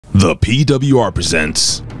The PWR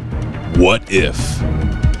presents What If?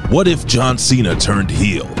 What if John Cena turned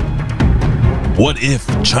heel? What if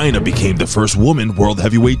China became the first woman world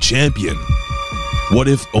heavyweight champion? What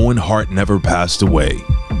if Owen Hart never passed away?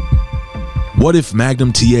 What if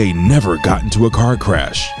Magnum TA never got into a car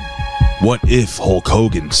crash? What if Hulk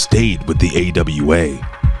Hogan stayed with the AWA?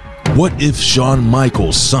 What if Shawn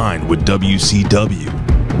Michaels signed with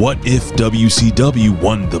WCW? What if WCW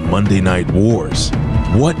won the Monday Night Wars?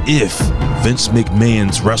 What if Vince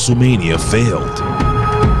McMahon's WrestleMania failed?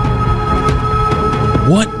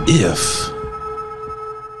 What if?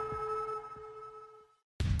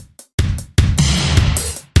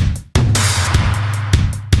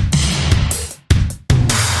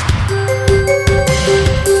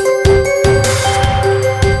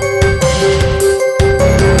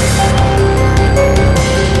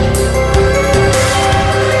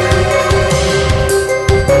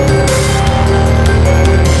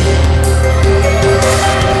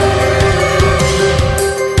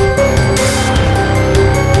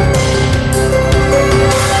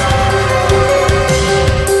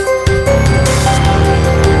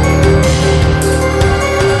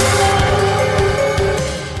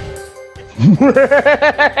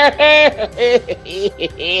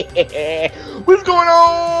 What's going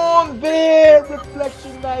on there,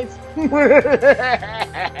 Reflectionites?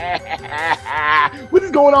 What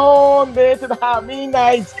is going on there to the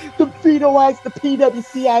Halloween-ites, the Feuds, the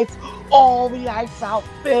PWCites, all the ites out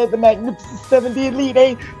there, the Magnificent 7, the Elite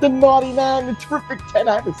 8, the Naughty 9, the Terrific 10.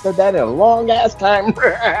 I haven't said that in a long-ass time.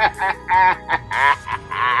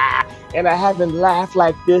 And I haven't laughed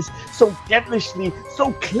like this so devilishly,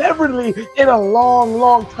 so cleverly in a long,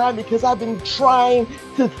 long time, because I've been trying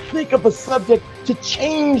to think of a subject to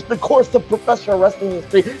change the course of professional wrestling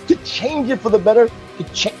history, to change it for the better,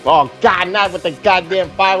 oh God, not with the goddamn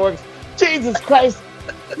fireworks. Jesus Christ,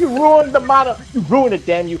 you ruined the motto. You ruined it,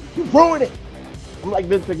 damn you. You ruined it. I'm like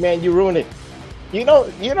Vince McMahon, you ruined it. You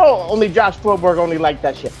know, only Josh Froberg only liked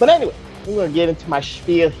that shit. But anyway, I'm gonna get into my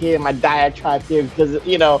spiel here, my diatribe here, because,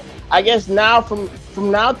 you know, I guess now from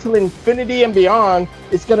now till infinity and beyond,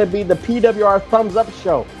 it's gonna be the PWR Thumbs Up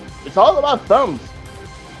show. It's all about thumbs.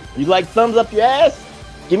 You like thumbs up your ass?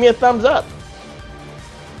 Give me a thumbs up.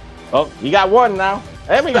 Oh, you got one now.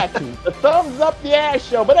 And we got two. The Thumbs Up the Ass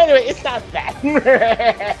show. But anyway, it's not that.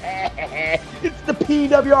 It's the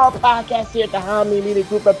PWR podcast here at the Harmony Media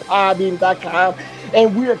Group at podbean.com.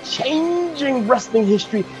 And we're changing wrestling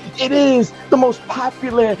history. It is the most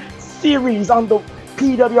popular series on the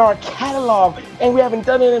PWR catalog, and we haven't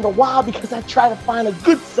done it in a while because I try to find a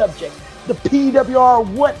good subject. The PWR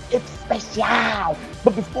What If Special.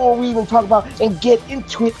 But before we even talk about and get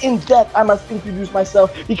into it in depth, I must introduce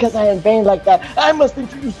myself because I am vain like that. I must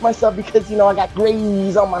introduce myself because, you know, I got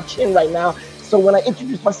grays on my chin right now. So when I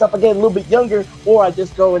introduce myself, I get a little bit younger, or I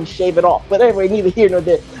just go and shave it off. But anyway, neither here nor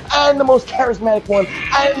there. I'm the most charismatic one.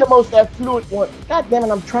 I'm the most affluent one. God damn it,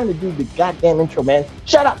 I'm trying to do the goddamn intro, man.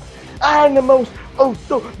 Shut up. I'm the most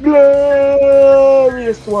so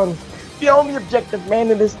glorious one. The only objective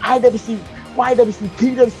man in this IWC, YWC,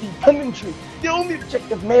 PWC punditry. The only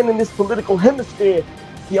objective man in this political hemisphere.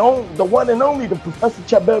 The one and only, the Professor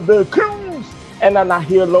Chabelle Cruz. And I'm not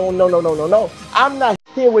here alone. No. I'm not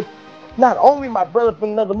here with not only my brother from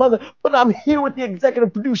another mother, but I'm here with the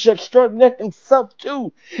executive producer extraordinaire himself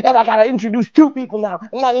too. And I gotta introduce two people now.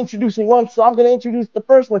 I'm not introducing one, so I'm gonna introduce the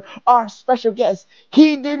first one, our special guest.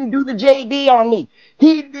 He didn't do the JD on me.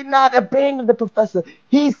 He did not abandon the professor.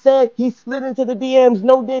 He said, he slid into the DMs,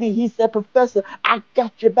 no diddy. He said, Professor, I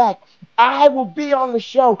got your back. I will be on the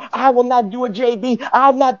show. I will not do a JD.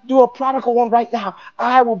 I'll not do a prodigal one right now.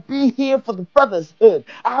 I will be here for the brotherhood.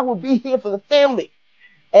 I will be here for the family.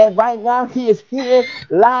 And right now, he is here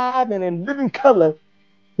live and in living color.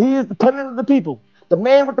 He is the pundit of the people, the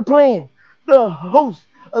man with the plan, the host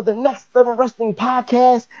of the Next Level Wrestling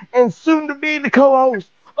podcast, and soon to be the co-host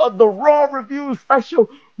of the Raw Review special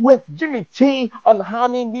with Jimmy T on the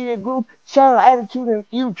Harmony Media Group, Channel Attitude, and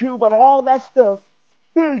YouTube, and all that stuff.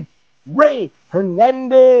 Ray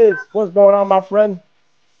Hernandez. What's going on, my friend?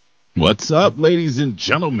 What's up, ladies and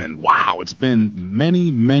gentlemen? Wow, it's been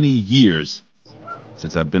many, many years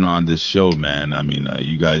since I've been on this show, man. I mean,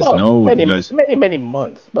 you guys know. Many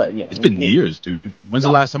months, but yeah. It's been years, dude. When's the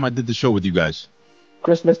last time I did the show with you guys?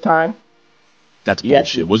 Christmas time. That's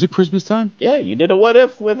bullshit. Was it Christmas time? Yeah, you did a what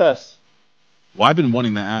if with us. Well, I've been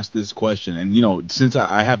wanting to ask this question, and you know, since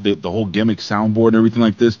I have the whole gimmick soundboard and everything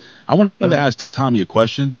like this, I wanted to ask Tommy a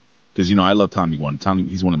question, because you know I love Tommy one. Tommy,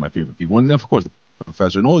 he's one of my favorite people, and of course the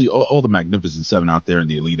Professor and all the Magnificent 7 out there in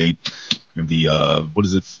the Elite 8, and the what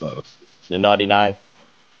is it? The Naughty 9.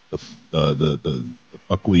 The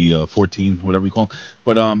Ugly 14, whatever you call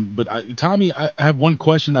them. But Tommy, I have one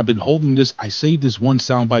question. I've been holding this. I saved this one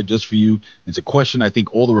soundbite just for you. It's a question I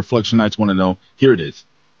think all the Reflectionites want to know. Here it is.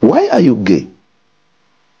 Why are you gay?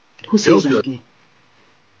 Who says I'm gay?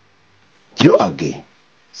 You are gay.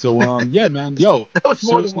 So yeah, man, yo, That was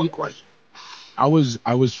more than seriously, one question. I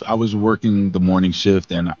was working the morning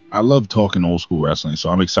shift, and I love talking old school wrestling. So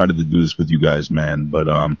I'm excited to do this with you guys, man. But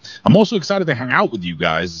I'm also excited to hang out with you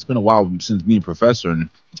guys. It's been a while since me and Professor, and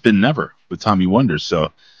it's been never with Tommy Wonder.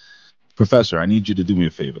 So, Professor, I need you to do me a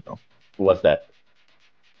favor, though. What's that?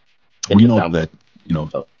 We know that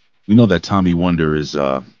we know that Tommy Wonder is he's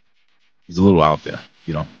a little out there.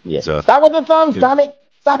 Yeah. Stop with the thumbs, Tommy.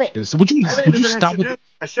 Stop it. So would you stop with?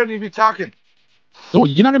 I shouldn't even be talking. No,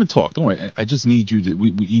 you're not going to talk. Don't worry. I just need you to.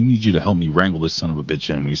 We need you to help me wrangle this son of a bitch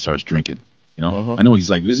in when he starts drinking. I know he's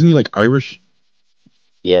like, isn't he like Irish?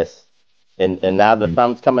 Yes. And now the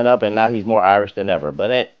thumb's coming up, and now he's more Irish than ever.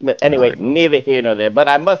 But anyway, neither here nor there. But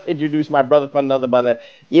I must introduce my brother from another brother.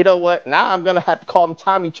 You know what? Now I'm going to have to call him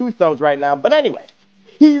Tommy Two Thumbs right now. But anyway,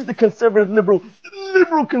 he's the conservative liberal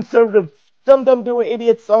conservative, dumb doing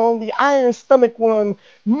idiot song, the iron stomach one,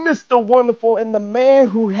 Mr. Wonderful, and the man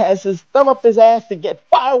who has his thumb up his ass to get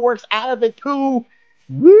fireworks out of it too.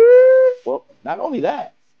 Woo! Well, not only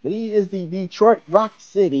that, but he is the Detroit Rock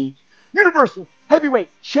City Universal Heavyweight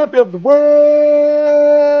Champion of the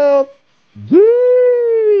World.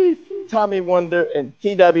 Woo! Tommy Wonder and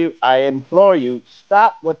TW, I implore you,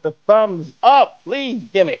 stop with the thumbs up, please,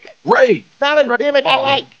 gimmick. Ray! Not a gimmick I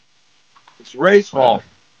like. It's Ray's fault.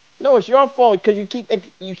 No, it's your fault because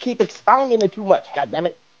you keep expounding it too much. God damn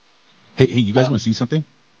it! Hey, you guys want to see something?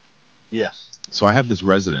 Yes. So I have this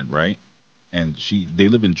resident, right? And they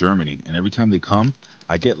live in Germany, and every time they come,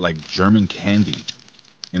 I get like German candy,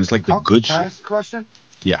 and it's like the good Can I shit. ask a question?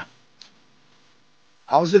 Yeah.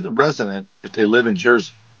 How is it the resident if they live in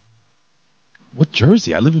Jersey? What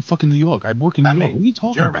Jersey? I live in fucking New York. I work in New York. What are you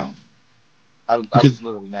talking Germany. about? I was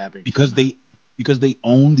literally napping. Because they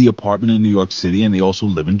own the apartment in New York City, and they also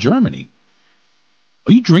live in Germany.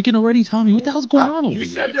 Are you drinking already, Tommy? What the hell's going on over You here?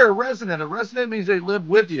 said they're a resident. A resident means they live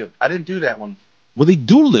with you. I didn't do that one. Well, they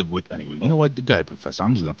do live with anyway. You know what? Go ahead, Professor.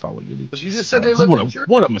 I'm just gonna follow you. But you just said they live in Jersey.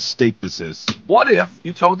 What a mistake this is. What if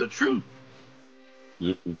you told the truth?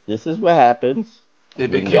 This is what happens. They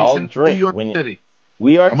when became y'all in drink. New York When City.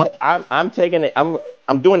 we are, I'm taking it.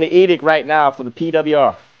 I'm doing the edict right now for the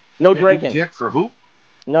PWR. No drinking. Dick for who?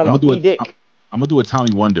 No, edict. I'm gonna do a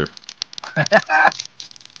Tommy Wonder.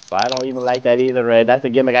 So I don't even like that either, Red. That's a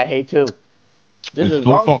gimmick I hate too. This It's is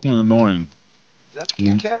so wrong. fucking annoying. Is that the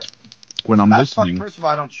Kit Kat? When I'm First listening, of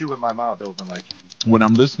all, I don't chew with my mouth open like when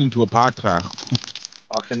I'm listening to a podcast,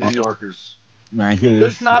 fucking New Yorkers. man, I hear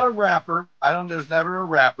There's this. not a rapper. There's never a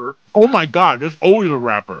rapper. Oh my God, there's always a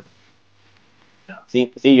rapper.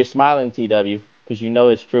 See, you're smiling, TW, because you know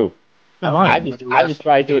it's true. I just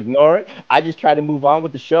try to ignore it. I just try to move on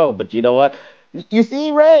with the show. But you know what? You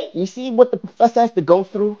see, Ray? You see what the professor has to go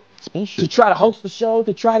through to try to host the show,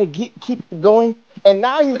 to try to keep it going? And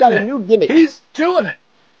now he's got a new gimmick. He's doing it.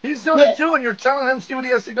 He's doing it too, and you're telling him see what he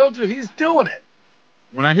has to go through. He's doing it.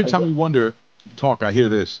 When I hear Tommy Wonder talk, I hear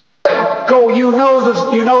this. Go, you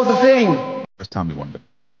know the thing. That's Tommy Wonder.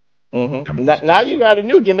 Mm-hmm. Now you got a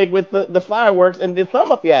new gimmick with the fireworks and the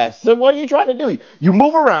thumb up your ass. So what are you trying to do? You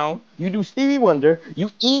move around. You do Stevie Wonder. You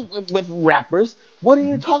eat with rappers. What are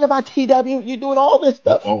you talking about, TW? You're doing all this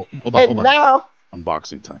stuff. Oh, hold on. Now,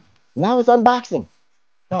 Unboxing time. now it's unboxing.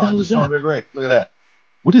 Oh, it's great. Look at that.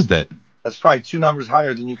 What is that? That's probably 2 numbers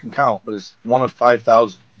higher than you can count, but it's one of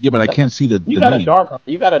 5,000. Yeah, but I can't see the You name.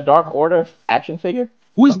 got a Dark Order action figure?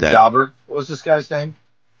 Who is that? Jobber. What was this guy's name?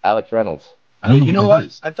 Alex Reynolds. I don't know You know who what? that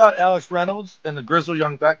is. I thought Alex Reynolds and the Grizzle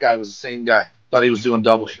Young Vet guy was the same guy. Thought he was doing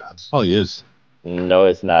double shots. Oh, he is. No,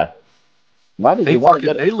 it's not. Why did They you want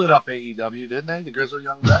to they lit up AEW, didn't they? The Grizzle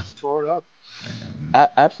Young Vets tore it up.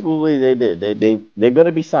 Absolutely, they did. They're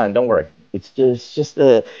gonna be signed. Don't worry. It's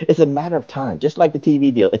a matter of time. Just like the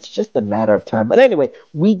TV deal, it's just a matter of time. But anyway,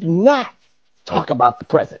 we do not talk about the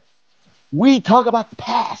present. We talk about the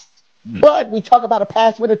past. But we talk about a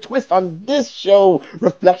past with a twist on this show,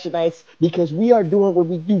 Reflectionites, because we are doing what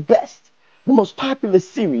we do best. The most popular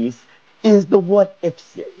series is the What If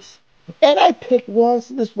series. And I picked one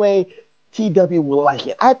so this way TW will like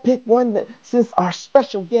it. I picked one that, since our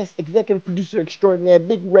special guest, executive producer extraordinaire,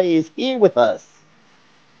 Big Ray, is here with us,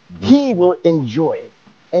 he will enjoy it.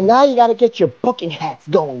 And now you got to get your booking hats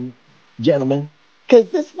going, gentlemen, because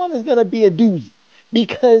this one is going to be a doozy.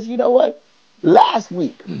 Because you know what? Last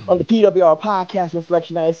week on the PWR podcast,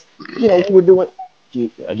 Reflectionites, we were doing,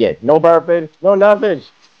 again, no burping, no nothing.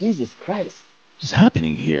 Jesus Christ. What's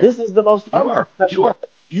happening here? This is the most fun.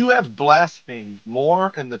 You have blasphemed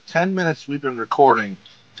more in the 10 minutes we've been recording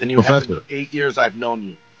than you have in the 8 years I've known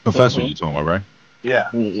you. Professor, you talking about, right? Yeah.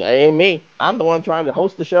 Ain't me. I'm the one trying to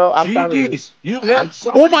host the show. You've had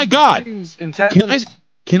so oh my God! in 10 minutes.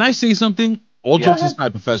 Can I say something? All jokes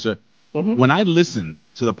aside, Professor. Mm-hmm. When I listen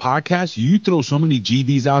to the podcast, you throw so many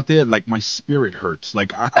GDs out there, like my spirit hurts.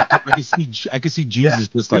 Like I can see Jesus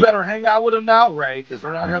just like. You better hang out with him now, Ray, because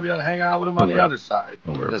we're not gonna be able to hang out with him on the other side.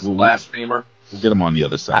 This blasphemer. We'll get him on the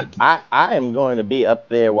other side. I am going to be up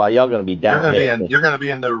there while y'all going to be down there. You're going to be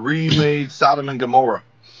in the remade Sodom and Gomorrah,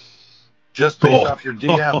 just based off your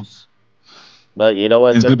DMs. But you know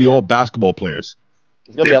what? It's going to be all basketball players.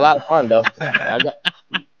 It's going to be a lot of fun, though.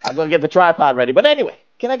 I'm going to get the tripod ready. But anyway,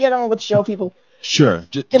 can I get on with the show, people? Sure.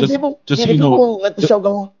 Can people let the show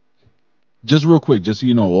go on? Just real quick, just so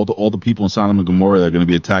you know, all the people in Sodom and Gomorrah that are going to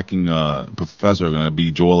be attacking Professor are going to be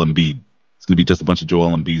Joel Embiid. It's going to be just a bunch of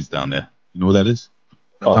Joel Embiids down there. You know who that is?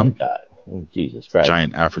 Oh, my God. Oh, Jesus Christ.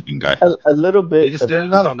 Giant African guy. A little bit. You just did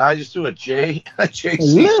another one. Now you just do a JC. A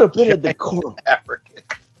little bit of decorum. African.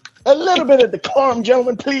 A little bit of decorum,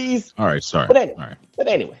 gentlemen, please. All right, sorry. But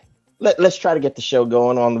anyway, let's try to get the show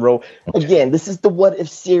going on the road. Okay. Again, this is the What If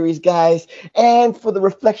series, guys. And for the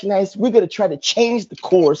Reflectionites, we're going to try to change the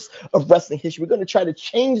course of wrestling history. We're going to try to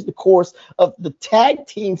change the course of the tag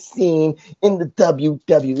team scene in the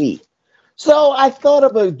WWE. So I thought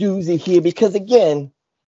of a doozy here because, again,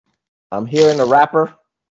 I'm hearing a rapper.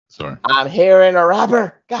 Sorry. I'm hearing a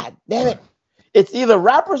rapper. God damn it. It's either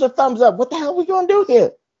rappers or thumbs up. What the hell are we going to do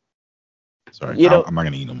here? Sorry. I'm not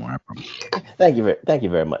going to eat no more. I promise. Thank you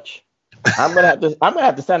very much. I'm gonna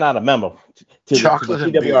have to send out a memo to the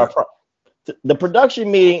PWR. The production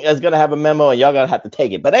meeting is going to have a memo, and y'all going to have to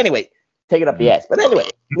take it. But anyway, take it up the ass. But anyway,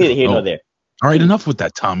 neither here nor there. All right, enough with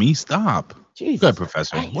that, Tommy. Stop. Jesus. Good,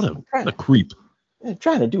 Professor. What a creep. I'm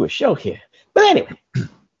trying to do a show here. But anyway,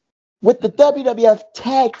 with the WWF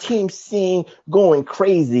tag team scene going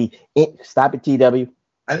crazy, stop it, TW.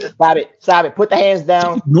 Stop it. Put the hands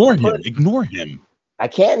down. Ignore him. I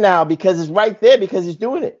can't now because it's right there because he's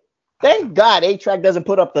doing it. Thank God A-Track doesn't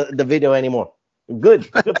put up the video anymore. Good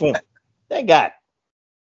for him. Thank God.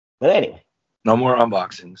 But anyway. No more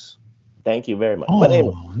unboxings. Thank you very much. Oh, but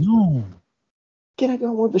anyway, no. Can I go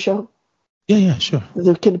on with the show? Yeah, sure.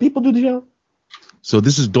 Can the people do the show? So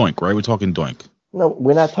this is Doink, right? We're talking Doink. No,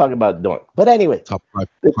 we're not talking about Doink. But anyway,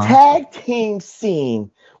 the tag team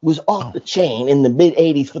scene was off the chain in the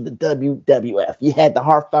mid-'80s for the WWF. You had the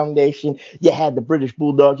Hart Foundation, you had the British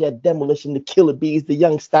Bulldogs, you had Demolition, the Killer Bees, the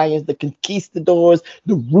Young Stallions, the Conquistadors,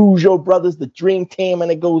 the Rougeau Brothers, the Dream Team,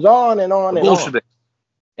 and it goes on and on and on.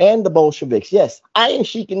 And the Bolsheviks, yes. Iron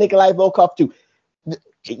Sheik and Nikolai Volkov, too.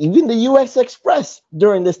 Even the U.S. Express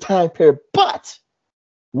during this time period. But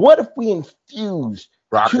what if we infuse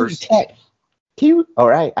Rockers? All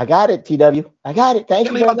right, I got it, TW. I got it.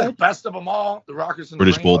 Thank you. The best of them all, the Rockers and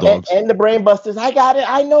British Bulldogs. And the Brainbusters. I got it.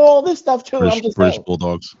 I know all this stuff, too. British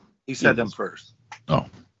Bulldogs. He said them first. Oh.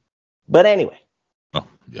 But anyway. Oh,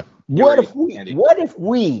 yeah. What if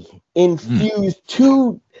we infuse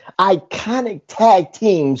two iconic tag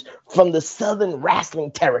teams from the Southern wrestling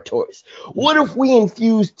territories? What if we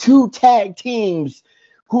infuse two tag teams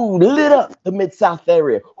who lit up the Mid-South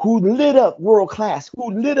area, who lit up World Class,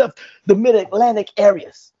 who lit up the Mid-Atlantic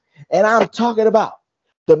areas? And I'm talking about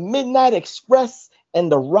the Midnight Express and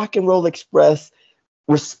the Rock and Roll Express,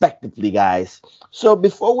 respectively, guys. So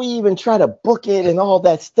before we even try to book it and all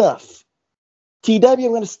that stuff, TW, I'm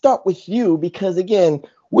going to start with you because, again,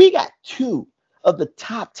 we got two of the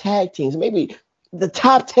top tag teams, maybe the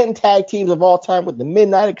top 10 tag teams of all time with the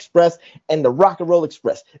Midnight Express and the Rock and Roll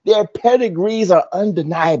Express. Their pedigrees are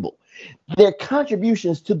undeniable. Their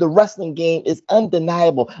contributions to the wrestling game is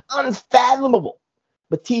undeniable, unfathomable.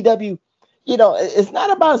 But TW, it's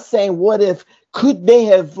not about saying what if, could they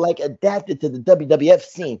have adapted to the WWF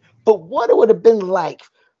scene, but what it would have been like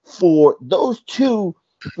for those two,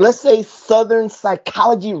 let's say, Southern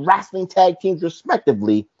psychology wrestling tag teams,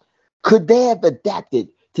 respectively. Could they have adapted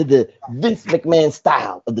to the Vince McMahon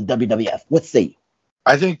style of the WWF? What say you?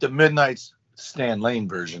 I think the Midnight's Stan Lane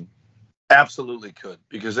version absolutely could,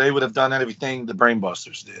 because they would have done everything the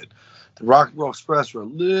Brainbusters did. The Rock and Roll Express were a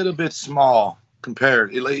little bit small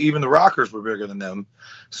compared. Even the Rockers were bigger than them,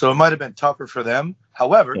 so it might have been tougher for them.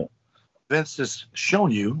 However, Vince has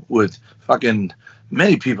shown you with fucking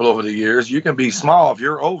many people over the years, you can be small. If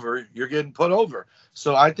you're over, you're getting put over.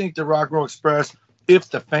 So I think the Rock and Roll Express, if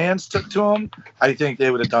the fans took to them, I think they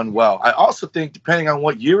would have done well. I also think, depending on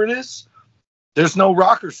what year it is, there's no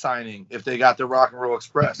rocker signing if they got the Rock and Roll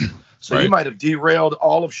Express. So you might have derailed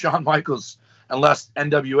all of Shawn Michaels' unless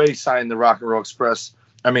NWA signed the Rock and Roll Express.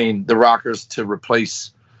 I mean, the Rockers to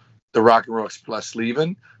replace the Rock and Roll Express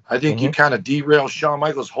leaving. I think you kind of derail Shawn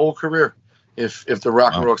Michaels' whole career if the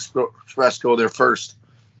Rock and Roll Express go there first.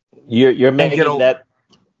 You're making that.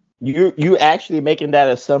 You actually making that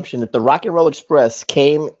assumption that the Rock and Roll Express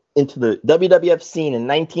came into the WWF scene in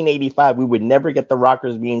 1985. We would never get the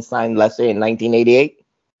Rockers being signed, let's say, in 1988.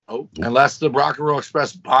 Oh, unless the Rock and Roll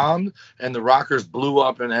Express bombed and the Rockers blew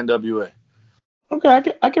up in NWA.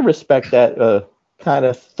 Okay, I can respect that kind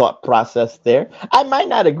of thought process there. I might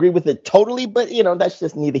not agree with it totally, but that's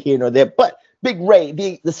just neither here nor there. But Big Ray,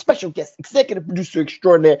 the special guest, executive producer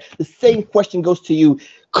extraordinaire, the same question goes to you.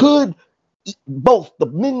 Could both the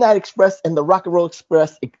Midnight Express and the Rock and Roll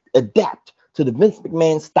Express adapt to the Vince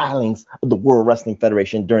McMahon stylings of the World Wrestling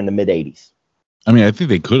Federation during the mid-'80s? I mean, I think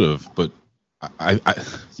they could have, but I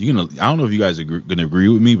don't know if you guys are going to agree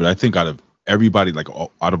with me, but I think out of everybody, like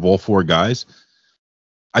out of all four guys,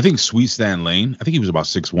 I think Sweet Stan Lane, I think he was about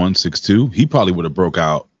 6'1", 6'2". He probably would have broke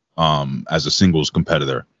out as a singles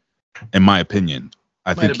competitor, in my opinion.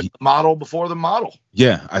 I think the model before the model.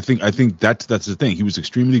 Yeah, I think that's the thing. He was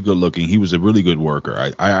extremely good looking. He was a really good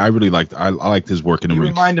worker. I really liked his work in the ring. He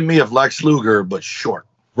reminded me of Lex Luger, but short.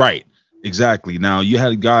 Right. Exactly. Now you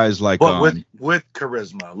had guys like, but with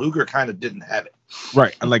charisma. Luger kind of didn't have it.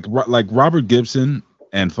 Right. Like Robert Gibson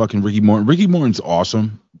and fucking Ricky Morton. Ricky Morton's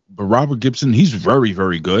awesome, but Robert Gibson, he's very,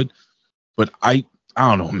 very good. But I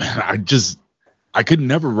don't know, man. I could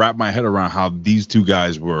never wrap my head around how these two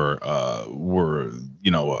guys were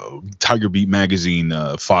Tiger Beat magazine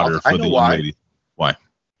fodder for the ladies. Why?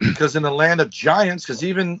 Because in the land of giants, because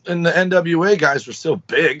even in the NWA guys were still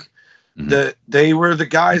big. That they were the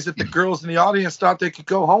guys that the girls in the audience thought they could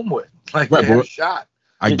go home with. Like they had a shot.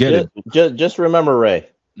 I get it. Just remember, Ray,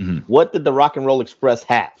 what did the Rock and Roll Express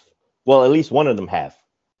have? Well, at least one of them have.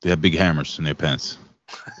 They had big hammers in their pants.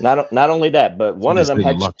 Not only that, but one of them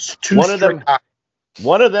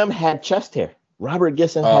had chest hair. Robert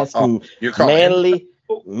Gibson has some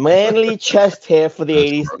manly chest hair for the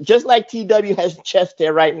 80s, just like TW has chest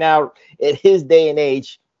hair right now at his day and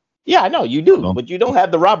age. Yeah, I know you do, but you don't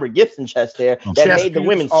have the Robert Gibson chest hair that made the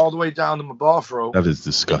women all the way down to my ball throat. That is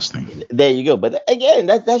disgusting. There you go. But again,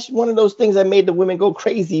 that's one of those things that made the women go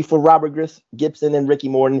crazy for Robert Gibson and Ricky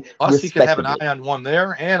Morton. Plus, he could have an eye on one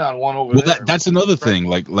there and on one over there. That's another thing.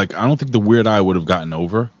 Like I don't think the weird eye would have gotten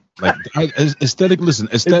over. Like aesthetic. Listen,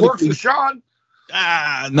 aesthetic. It works for Sean.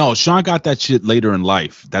 No, Sean got that shit later in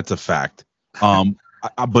life. That's a fact.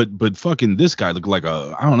 But fucking this guy looked like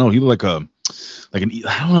I don't know. He looked like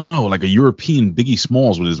a European Biggie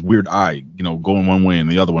Smalls with his weird eye, going one way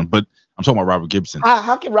and the other one. But I'm talking about Robert Gibson.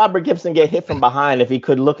 How can Robert Gibson get hit from behind if he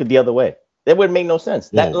could look at the other way? That would make no sense.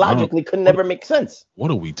 That logically could never make sense.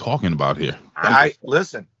 What are we talking about here?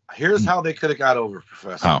 Listen. Here's how they could have got over,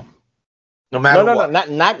 Professor. How? No matter what.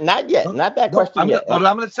 Not yet. Not that question yet. But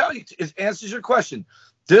I'm going to tell you, it answers your question.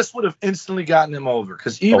 This would have instantly gotten him over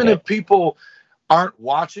because even if people aren't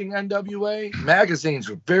watching NWA, magazines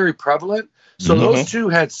were very prevalent. So those two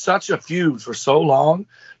had such a feud for so long.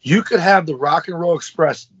 You could have the Rock and Roll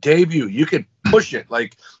Express debut. You could push it.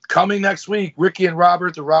 Like, coming next week, Ricky and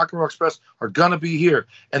Robert, the Rock and Roll Express, are going to be here.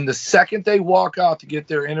 And the second they walk out to get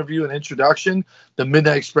their interview and introduction, the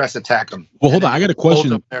Midnight Express attack them. Well, hold on. I got a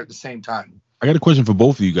question. There at the same time. I got a question for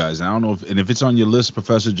both of you guys. And I don't know if it's on your list,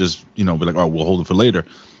 Professor, just, be like, oh, we'll hold it for later.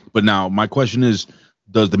 But now my question is,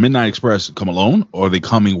 does the Midnight Express come alone, or are they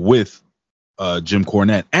coming with Jim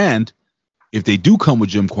Cornette? And if they do come with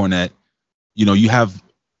Jim Cornette, you have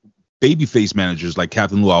babyface managers like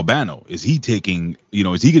Captain Lou Albano. Is he taking,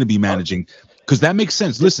 is he going to be managing? Because that makes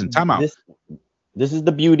sense. Listen, time out. This is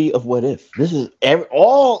the beauty of What If. This is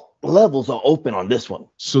all levels are open on this one.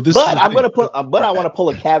 So this, but I want to pull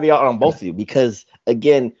a caveat on both of you because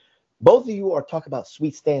again, both of you are talking about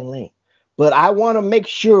Sweet Stan Lane. But I want to make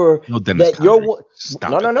sure that no.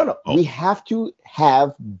 Oh. We have to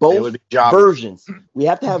have both versions. We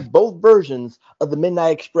have to have both versions of the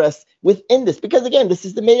Midnight Express within this. Because, again, this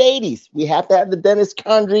is the mid-'80s. We have to have the Dennis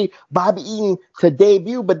Condrey, Bobby Eaton to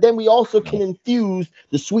debut. But then we also can infuse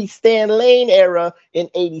the Sweet Stan Lane era in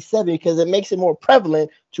 87 because it makes it more prevalent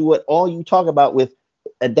to what all you talk about with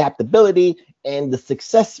adaptability and the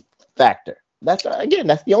success factor. That's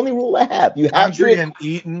the only rule I have. You have Condrey and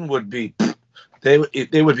Eaton would be they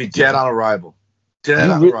would be dead on arrival.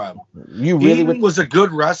 Arrival. Eaton was a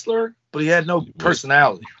good wrestler, but he had no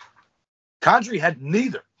personality. Condrey had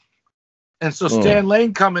neither. And so Stan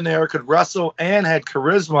Lane coming there could wrestle and had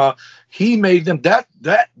charisma. He made them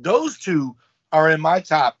those two are in my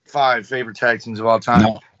top 5 favorite tag teams of all time.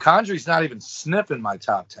 No. Condrey's not even sniffing my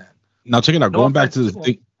top 10. Now check it out. Going back to the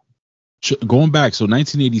thing. Going back, so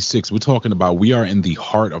 1986, we're talking about, we are in the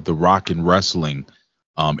heart of the rock and wrestling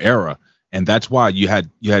era, and that's why you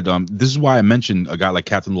had this is why I mentioned a guy like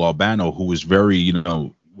Captain Lou Albano, who was very,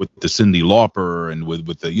 with the Cyndi Lauper and with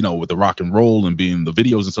the with the rock and roll and being the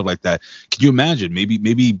videos and stuff like that. Can you imagine?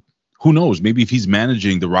 Maybe who knows? Maybe if he's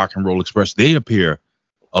managing the Rock and Roll Express, they appear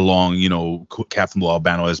along, Captain Lou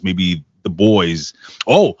Albano as maybe the boys.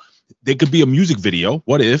 Oh, they could be a music video.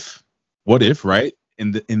 What if, right?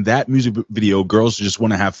 In that music video, girls just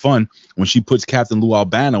want to have fun. When she puts Captain Lou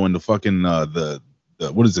Albano in the fucking the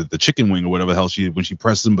what is it, the chicken wing or whatever the hell when she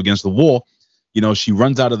presses him against the wall, she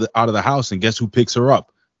runs out of the house, and guess who picks her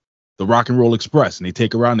up? The Rock and Roll Express, and they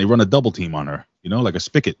take her out and they run a double team on her, like a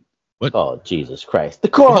spigot. What? Oh, Jesus Christ!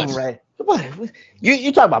 Decorum, right? What?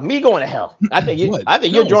 You talking about me going to hell? I think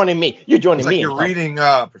you're joining me. You're joining me. You're reading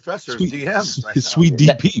Professor's DMs. Right, sweet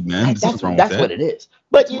DP, man. That's what it is.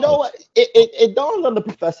 But you know what? It dawned on the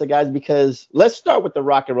Professor, guys, because let's start with the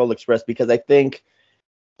Rock and Roll Express, because I think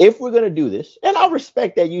if we're gonna do this, and I'll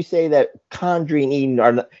respect that you say that Condrey and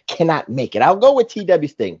Eden cannot make it. I'll go with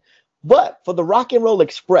TW's thing. But for the Rock and Roll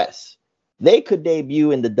Express, they could debut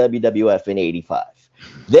in the WWF in '85.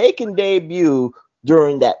 They can debut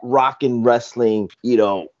during that rock and wrestling,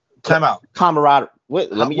 time out, camaraderie. Wait.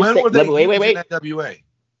 NWA?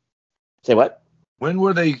 Say what? When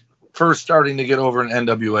were they first starting to get over in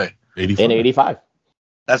NWA? 85. In '85.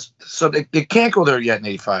 That's so they can't go there yet in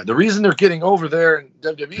 '85. The reason they're getting over there in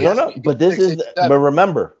WWE. No, but this is. But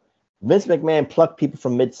remember, Vince McMahon plucked people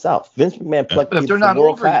from Mid-South. Vince McMahon plucked people from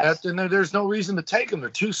world class. But if they're not over yet, then there's no reason to take them. They're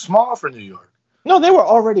too small for New York. No, they were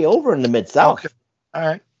already over in the Mid-South. Okay. All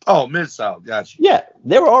right. Oh, Mid-South. Gotcha. Yeah,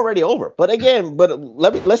 they were already over. But again,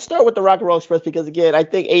 let's start with the Rock and Roll Express, because again, I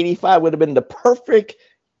think '85 would have been the perfect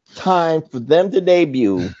time for them to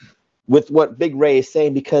debut with what Big Ray is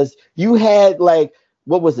saying, because you had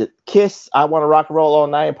what was it? Kiss, I Want to Rock and Roll All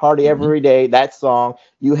Night, Party Every Day, that song.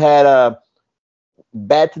 You had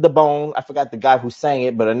Bad to the Bone. I forgot the guy who sang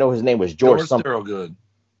it, but I know his name was George something.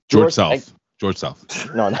 George South.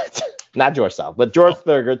 No, not George South, but George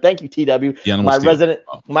Thurgood. Thank you, TW.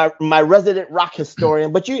 My resident rock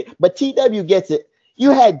historian. But TW gets it.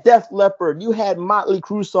 You had Def Leppard, you had Motley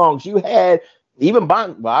Crue songs, you had even I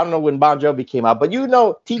don't know when Bon Jovi came out, but TW, you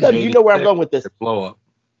know where I'm going with this. Blow up.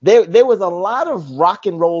 There was a lot of rock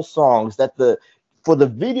and roll songs that for the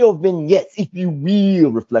video vignettes, if you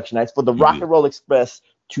will, Reflectionites, for the Rock and Roll Express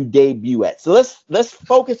to debut at. So let's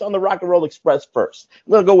focus on the Rock and Roll Express first.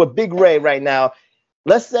 I'm gonna go with Big Ray right now.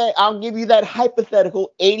 Let's say I'll give you that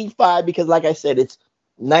hypothetical 85, because like I said, it's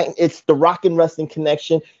the rock and wrestling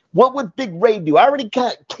connection. What would Big Ray do? I already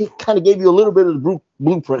kind of gave you a little bit of the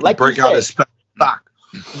blueprint. Like break out his stock.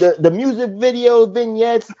 The music video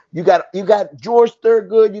vignettes, you got George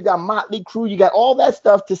Thurgood, you got Motley Crue, you got all that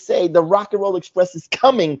stuff to say the Rock and Roll Express is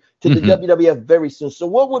coming to the WWF very soon. So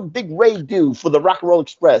what would Big Ray do for the Rock and Roll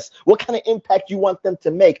Express? What kind of impact you want them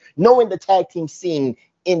to make, knowing the tag team scene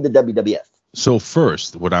in the WWF? So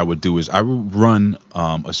first, what I would do is I would run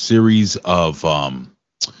a series of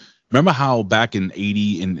remember how back in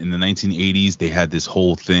the 1980s they had this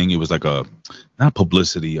whole thing. It was like not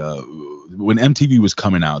publicity. When MTV was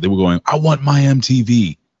coming out, they were going, "I want my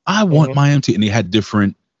MTV. I want my MTV," and they had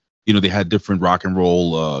different, rock and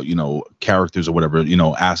roll, characters or whatever,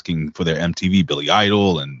 asking for their MTV. Billy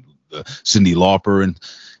Idol and Cyndi Lauper,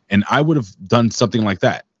 and I would have done something like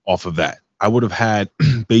that off of that. I would have had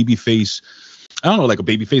Babyface, I don't know, like a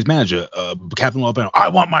Babyface manager, Captain Albano, I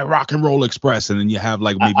want my Rock and Roll Express, and then you have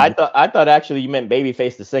like maybe. I thought actually you meant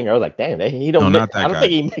Babyface the singer. I was like, damn, he don't. No, not that I don't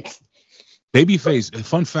think he mixed. Babyface.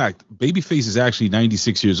 Fun fact: Babyface is actually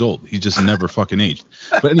 96 years old. He just never fucking aged.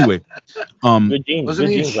 But anyway, wasn't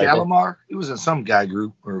he in Shalimar? He was in some guy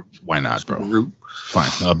group, or why not, bro? Group. Fine,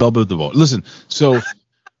 Bubba the Ball. Listen, So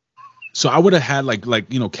I would have had like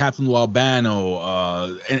Captain Lou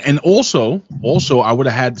Albano, and also I would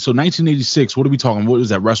have had 1986. What are we talking? What is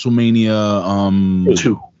that? WrestleMania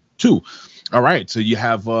 2. All right. So you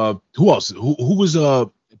have who else? Who was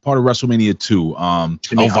part of WrestleMania 2?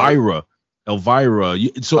 Elvira.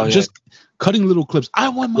 Just cutting little clips. I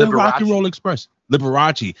want my Rock and Roll Express.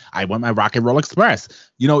 Liberace. I want my Rock and Roll Express.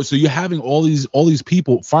 So you're having all these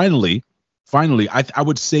people. Finally, I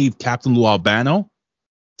would save Captain Lou Albano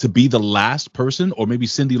to be the last person, or maybe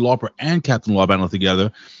Cyndi Lauper and Captain Lou Albano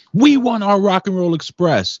together. We want our Rock and Roll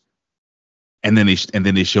Express, and then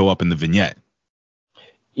they show up in the vignette.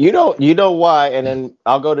 You know why? And then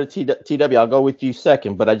I'll go to TW. I'll go with you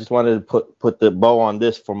second, but I just wanted to put the bow on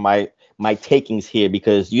this for my my takings here,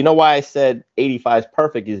 because you know why I said 85 is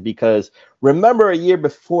perfect is because remember a year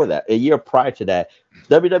before that, a year prior to that,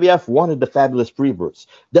 WWF wanted the Fabulous Freebirds.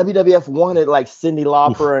 WWF wanted like Cyndi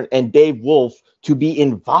Lauper and Dave Wolf to be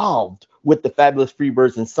involved with the Fabulous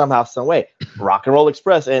Freebirds in somehow, some way. Rock and Roll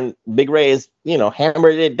Express and Big Ray is,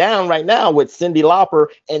 hammered it down right now with Cyndi Lauper,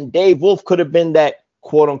 and Dave Wolf could have been that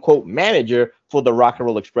quote unquote manager for the Rock and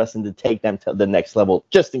Roll Express and to take them to the next level,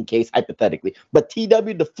 just in case, hypothetically. But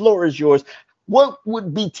TW, the floor is yours. What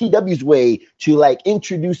would be TW's way to like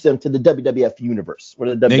introduce them to the WWF universe?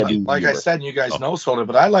 Or the WWE like universe? I said, and you guys know Soda,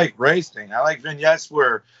 but I like Ray's thing. I like vignettes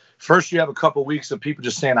where first you have a couple weeks of people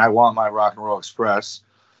just saying, I want my Rock and Roll Express.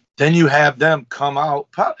 Then you have them come out.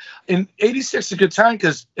 In 86 is a good time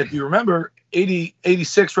because if you remember,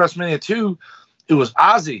 86 WrestleMania 2, it was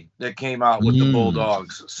Ozzy that came out with the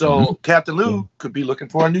Bulldogs. So Captain Lou could be looking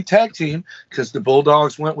for a new tag team because the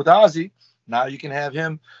Bulldogs went with Ozzy. Now you can have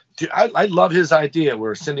him. I love his idea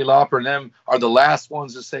where Cyndi Lauper and them are the last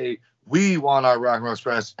ones to say, we want our Rock and Roll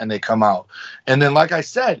Express, and they come out. And then, like I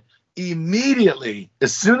said, immediately,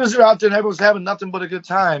 as soon as they're out there and everyone's having nothing but a good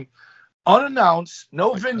time, unannounced,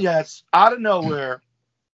 no vignettes, out of nowhere,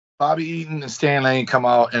 Bobby Eaton and Stan Lane come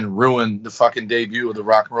out and ruin the fucking debut of the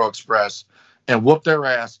Rock and Roll Express and whoop their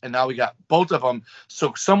ass. And now we got both of them.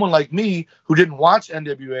 So someone like me who didn't watch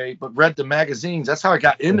NWA but read the magazines, that's how I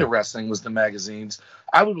got into wrestling, was the magazines.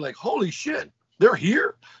 I would be like, holy shit, they're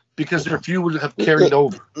here, because their feud would have carried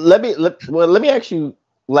over. Let me ask you,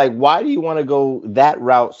 like, why do you want to go that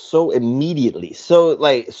route so immediately,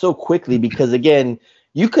 so quickly? Because again,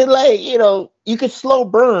 you could you could slow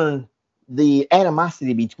burn the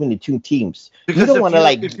animosity between the two teams. Because you don't want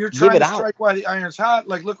to if you're trying to strike while the iron's hot,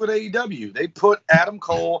 like look what AEW, they put Adam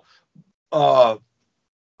Cole,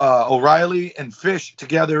 O'Reilly, and Fish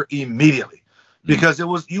together immediately because it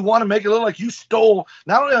was, you want to make it look like you stole.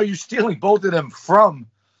 Not only are you stealing both of them from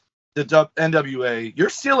the NWA, you're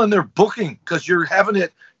stealing their booking because you're having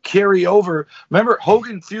it carry over. Remember,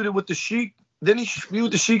 Hogan feuded with the Sheik. Then he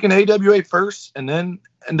feuded the Sheik in AWA first, and then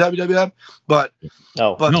in WWF. But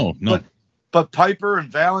Piper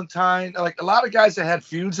and Valentine, like a lot of guys that had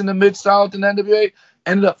feuds in the Mid-South and NWA,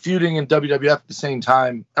 ended up feuding in WWF at the same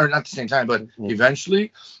time, or not the same time, but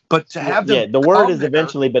eventually. But to have them, the word is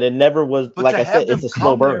eventually, but it never was. Like I said, it's a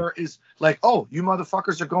slow burn. Is like, oh, you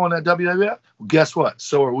motherfuckers are going to WWF. Well, guess what?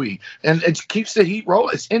 So are we, and it keeps the heat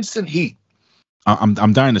rolling. It's instant heat.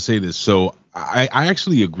 I'm dying to say this. So I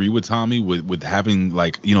actually agree with Tommy with having,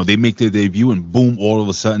 like, they make their debut and boom, all of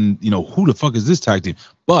a sudden, who the fuck is this tag team?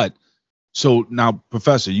 But so now,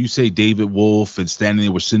 Professor, you say David Wolf and standing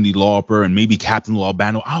there with Cyndi Lauper and maybe Captain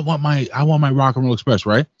Albano. I want my Rock and Roll Express,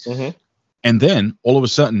 right? Mm-hmm. And then all of a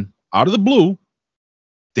sudden, out of the blue,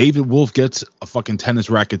 David Wolf gets a fucking tennis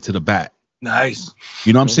racket to the back. Nice.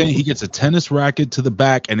 You know what I'm saying? He gets a tennis racket to the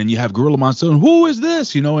back, and then you have Gorilla Monsoon. Who is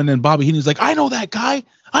this? And then Bobby Heenan's like, I know that guy.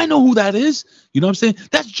 I know who that is. You know what I'm saying?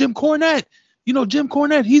 That's Jim Cornette. Jim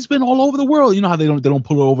Cornette, he's been all over the world. You know how they don't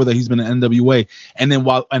pull it over that he's been in NWA. And then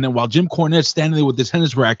while Jim Cornette's standing there with this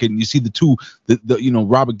tennis racket, and you see the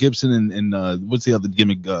Robert Gibson and what's the other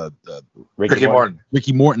gimmick?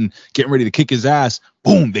 Ricky Morton getting ready to kick his ass.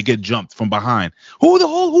 Boom, they get jumped from behind. Who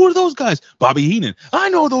are those guys? Bobby Heenan. I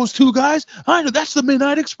know those two guys. I know that's the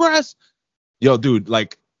Midnight Express. Yo, dude,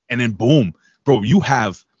 like, and then boom, bro, you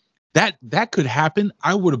have that could happen.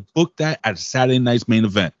 I would have booked that at Saturday night's main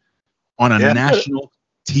event on a national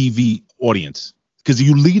TV audience, because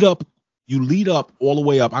you lead up all the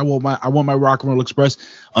way up. I want my Rock and Roll Express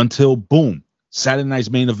until boom, Saturday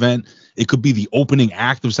night's main event. It could be the opening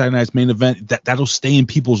act of Saturday night's main event. That'll stay in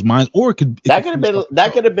people's minds, or it could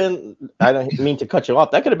have been. I don't mean to cut you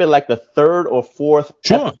off. That could have been like the third or fourth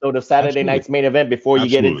episode of Saturday night's main event before you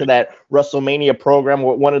get into that WrestleMania program,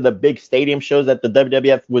 or one of the big stadium shows that the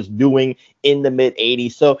WWF was doing in the mid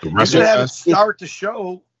 '80s. So you should have it start the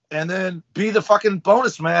show and then be the fucking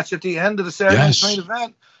bonus match at the end of the Saturday night's main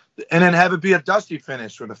event. And then have it be a dusty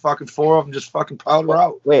finish where the fucking four of them just fucking powder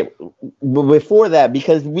out. Wait, before that,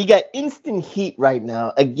 because we got instant heat right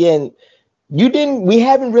now. Again, we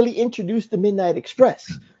haven't really introduced the Midnight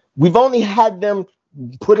Express. We've only had them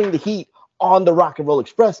putting the heat on the Rock and Roll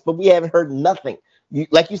Express, but we haven't heard nothing.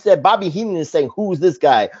 Like you said, Bobby Heenan is saying, who's this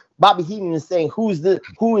guy? Bobby Heenan is saying, who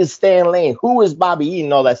is Stan Lane? Who is Bobby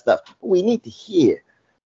Heenan? All that stuff. We need to hear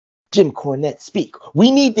Jim Cornette speak.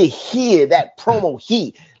 We need to hear that promo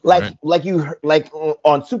heat. Like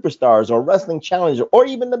on Superstars or Wrestling Challenger or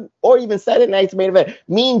even Saturday Night's Main Event.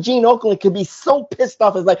 Me and Gene Oakland could be so pissed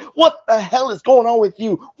off. It's like, what the hell is going on with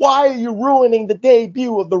you? Why are you ruining the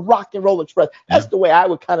debut of the Rock and Roll Express? That's the way I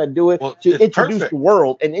would kind of do it to introduce the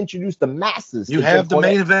world and introduce the masses. You have the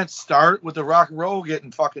main event start with the Rock and Roll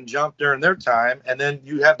getting fucking jumped during their time, and then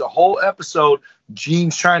you have the whole episode.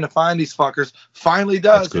 Gene's trying to find these fuckers. Finally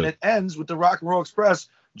does, and it ends with the Rock and Roll Express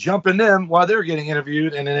jumping them while they're getting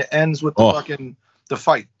interviewed, and then it ends with the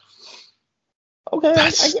fight. Okay,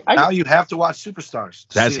 now you have to watch Superstars.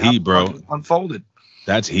 That's heat, bro. Unfolded.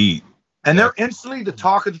 That's heat. And they're instantly the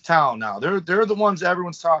talk of the town now. They're the ones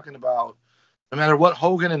everyone's talking about. No matter what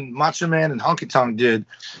Hogan and Macho Man and Honky Tonk did,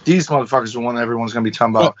 these motherfuckers are one that everyone's going to be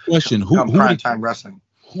talking about. Question: Who prime time wrestling?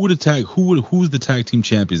 Who's the tag team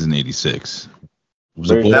champions in '86?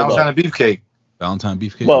 Valentine and Beefcake. Valentine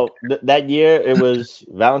Beefcake. Well, that year it was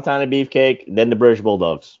Valentine and Beefcake, then the British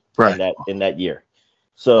Bulldogs. Right. In that year.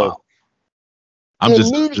 So wow. I'm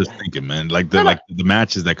just thinking, man, like the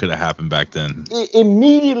matches that could have happened back then.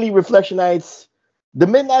 Immediately, Reflectionites, the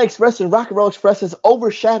Midnight Express and Rock and Roll Express has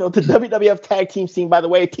overshadowed the WWF tag team scene. By the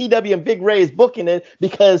way, TW and Big Ray is booking it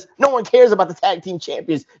because no one cares about the tag team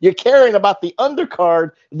champions. You're caring about the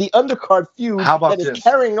undercard feud that is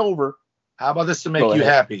carrying over. How about this to make you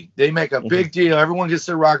happy? They make a big deal. Everyone gets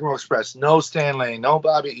their Rock and Roll Express. No Stan Lane, no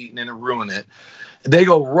Bobby Eaton, and ruin it. They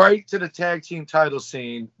go right to the tag team title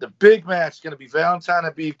scene. The big match is going to be Valentine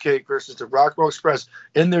and Beefcake versus the Rock and Roll Express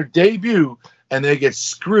in their debut, and they get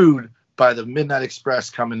screwed by the Midnight Express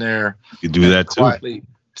coming there. You do that too. Quietly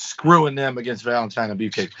screwing them against Valentine and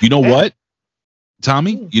Beefcake. You know what,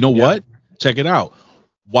 Tommy? You know what? Check it out.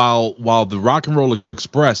 While the Rock and Roll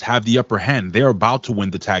Express have the upper hand, they're about to win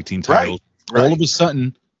the tag team titles. Right. All of a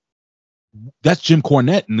sudden, that's Jim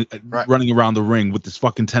Cornette running around the ring with this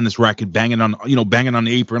fucking tennis racket, banging on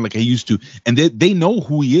the apron like he used to, and they know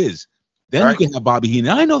who he is. Then you can have Bobby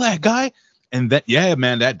Heenan. I know that guy, and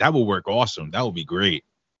that will work awesome. That would be great.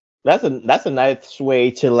 That's a nice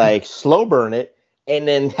way to slow burn it, and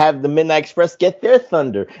then have the Midnight Express get their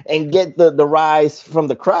thunder and get the rise from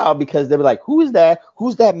the crowd, because they were like, who is that?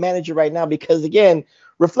 Who's that manager right now? Because again,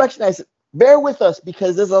 Reflectionites, bear with us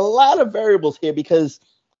because there's a lot of variables here, because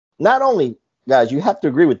not only, guys, you have to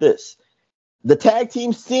agree with this. The tag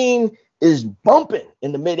team scene is bumping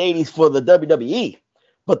in the mid-'80s for the WWE,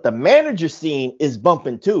 but the manager scene is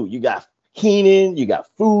bumping too. You got Heenan, you got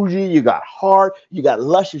Fuji, you got Hart, you got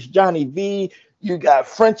Luscious Johnny V, you got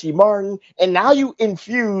Frenchie Martin, and now you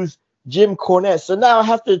infuse Jim Cornette. So now I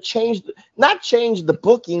have to not change the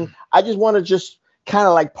booking. I just want to kind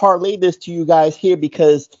of parlay this to you guys here,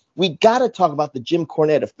 because we got to talk about the Jim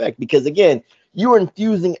Cornette effect, because again, you're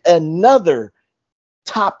infusing another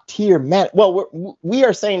top tier man. Well, we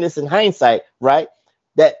are saying this in hindsight, right?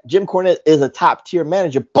 That Jim Cornette is a top tier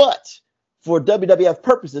manager, but for WWF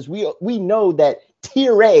purposes, we know that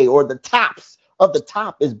tier A, or the tops of the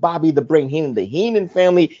top, is Bobby the Brain Heenan. The Heenan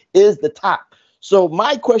family is the top. So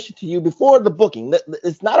my question to you before the booking,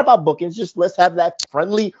 it's not about booking, it's just let's have that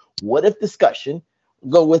friendly what if discussion.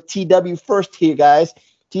 Go with TW first here, guys.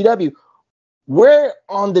 TW, where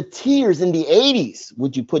on the tiers in the 80s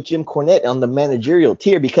would you put Jim Cornette on the managerial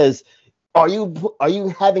tier? Because are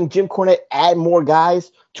you having Jim Cornette add more guys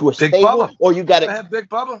to a Big stable, Bubba. or you got to have Big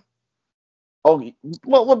Bubba? Oh,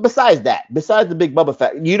 well, besides the Big Bubba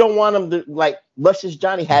fact, you don't want him to, Luscious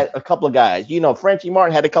Johnny had a couple of guys. Frenchie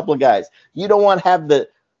Martin had a couple of guys. You don't want to have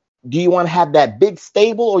do you want to have that big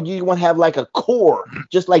stable, or do you want to have a core,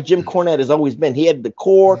 just like Jim Cornette has always been? He had the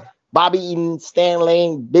core, Bobby Eaton, Stan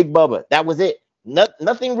Lane, Big Bubba. That was it.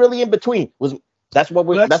 Nothing really in between. That's what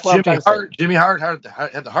I'm trying to say. Jimmy Hart had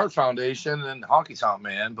the Hart Foundation and Honky Tonk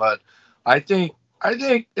Man, but I think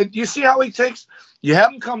you see how he takes. You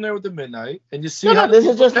have him come there with the Midnight, and you see how this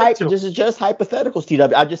is just hypotheticals,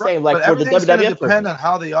 TW. I'm just saying, for the WWF, depend on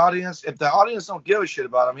how the audience. If the audience don't give a shit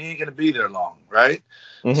about him, he ain't gonna be there long, right?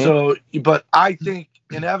 Mm-hmm. So, but I think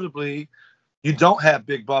inevitably you don't have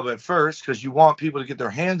Big Bubba at first because you want people to get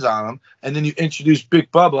their hands on him, and then you introduce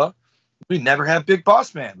Big Bubba. We never had Big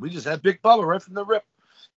Boss Man. We just had Big Bubba right from the rip.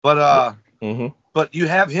 But but you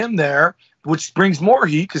have him there, which brings more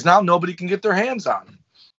heat because now nobody can get their hands on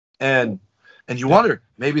him, and you wonder,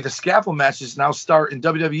 maybe the scaffold matches now start in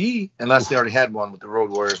WWE, unless they already had one with the Road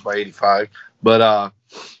Warriors by 85. But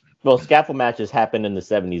scaffold matches happened in the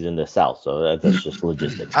 70s in the South, so that's just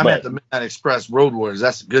logistics. I'm at the Midnight Express Road Warriors.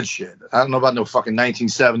 That's good shit. I don't know about no fucking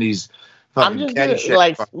 1970s fucking caddy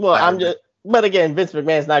shit. But again, Vince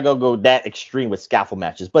McMahon's not gonna go that extreme with scaffold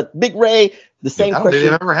matches. But Big Ray, the same question. They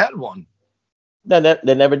never had one. No,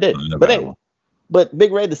 they never did. But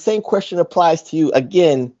Big Ray, the same question applies to you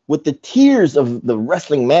again with the tiers of the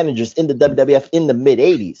wrestling managers in the WWF in the mid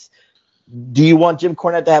 80s. Do you want Jim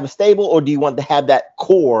Cornette to have a stable, or do you want to have that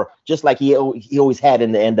core just like he always had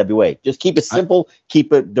in the NWA? Just keep it simple,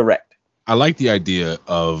 keep it direct. I like the idea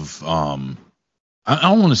of I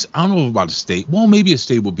don't know about a stable. Well, maybe a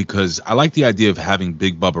stable, because I like the idea of having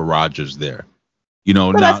Big Bubba Rogers there. You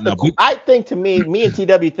know, I think, to me and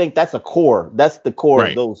TW think that's a core. That's the core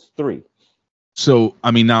of those three. So,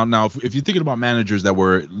 I mean, now, if you're thinking about managers that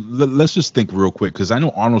were, let's just think real quick, because I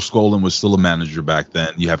know Arnold Skolin was still a manager back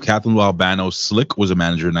then. You have Kathleen Lou Albano. Slick was a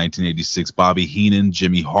manager in 1986. Bobby Heenan,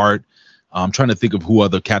 Jimmy Hart. I'm trying to think of who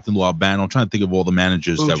other, Kathleen Lou Albano. I'm trying to think of all the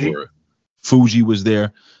managers that were. Fuji was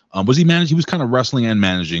there. Was he managing? He was kind of wrestling and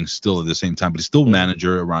managing still at the same time, but he's still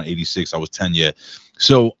manager around 86. I was 10 yet.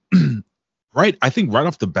 So, I think right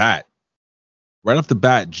off the bat,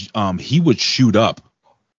 he would shoot up.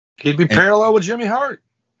 He'd be parallel with Jimmy Hart.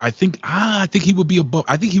 I think he would be above.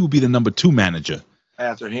 I think he would be the number 2 manager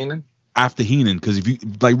after Heenan. Because if you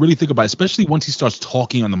really think about it, especially once he starts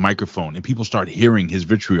talking on the microphone and people start hearing his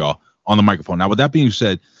vitriol on the microphone. Now, with that being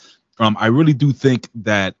said, I really do think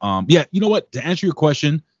that you know what? To answer your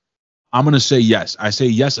question, I'm gonna say yes. I say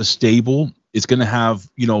yes. A stable is gonna have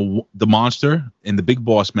the Monster and the Big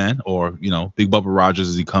Boss Man, or Big Bubba Rogers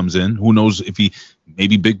as he comes in. Who knows if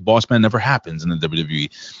maybe Big Boss Man never happens in the WWE,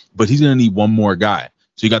 but he's gonna need one more guy.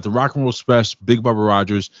 So you got the Rock and Roll Express, Big Bubba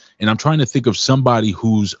Rogers, and I'm trying to think of somebody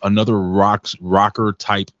who's another rocker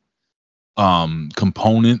type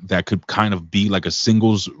component that could kind of be like a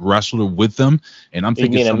singles wrestler with them. And I'm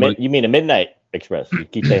thinking you mean a Midnight Express? You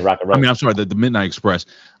keep saying Rock and Roll. I mean, I'm sorry, the Midnight Express.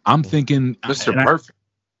 I'm thinking Mr. Perfect.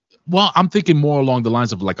 Well, I'm thinking more along the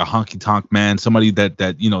lines of like a Honky Tonk Man, somebody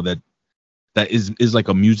that is like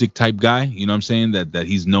a music type guy. You know what I'm saying? That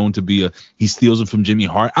he's known to be he steals it from Jimmy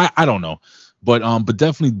Hart. I don't know, but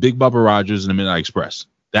definitely Big Bubba Rogers and the Midnight Express.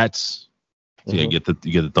 That's you get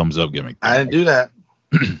the thumbs up gimmick. I didn't do that.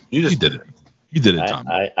 You did it. You did it, Tom.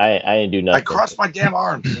 I didn't do nothing. I crossed my damn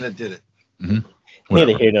arms and it did it. Mm-hmm.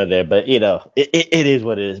 Neither here nor there, but it is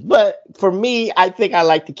what it is. But for me, I think I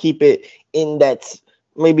like to keep it in that.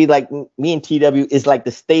 Maybe like me and TW is like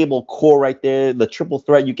the stable core right there, the triple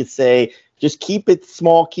threat. You could say just keep it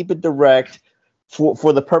small, keep it direct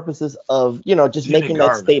for the purposes of just Jimmy making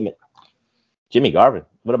Garvin. That statement. Jimmy Garvin.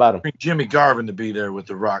 What about him? Bring Jimmy Garvin to be there with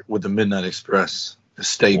the Midnight Express, the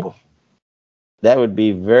stable. That would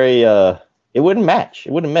be very. It wouldn't match.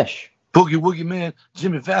 It wouldn't mesh. Boogie Woogie Man,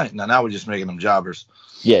 Jimmy Valiant. Now we're just making them jobbers.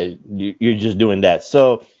 Yeah, you're just doing that.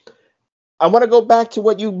 So. I want to go back to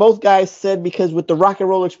what you both guys said, because with the Rock and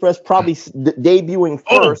Roll Express probably debuting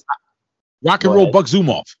first. Rock and Roll Buck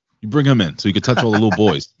Zumoff. You bring him in so you can touch all the little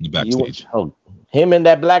boys in the backstage. Him and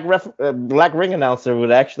that black ring announcer would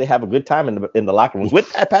actually have a good time in the locker rooms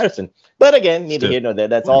with Pat Patterson. But again, neither here nor there.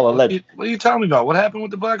 That's all alleged. What are you telling me about? What happened with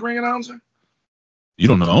the black ring announcer? You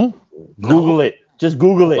don't know? Google it. Just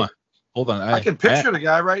Google it. Hold on. I can picture the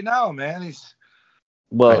guy right now, man.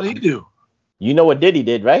 What did he do? You know what Diddy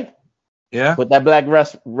did, right? Yeah. Put that black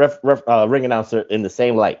ring announcer in the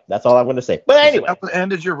same light. That's all I'm going to say. But anyway. That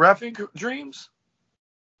ended your reffing dreams?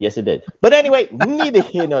 Yes, it did. But anyway, neither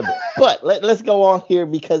here nor there. But let's go on here,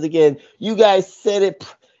 because, again, you guys said it,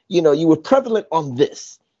 you were prevalent on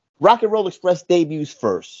this. Rock and Roll Express debuts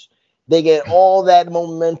first. They get all that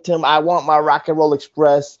momentum. I want my Rock and Roll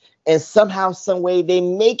Express. And somehow, some way, they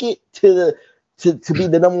make it to be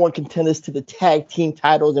the number one contenders to the tag team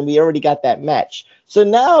titles, and we already got that match. So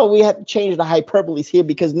now we have to change the hyperboles here,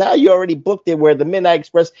 because now you already booked it where the Midnight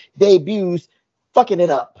Express debuts, fucking it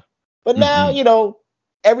up. But now,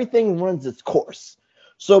 everything runs its course.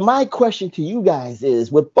 So my question to you guys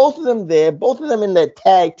is, with both of them there, both of them in the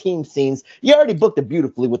tag team scenes, you already booked it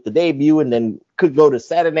beautifully with the debut, and then could go to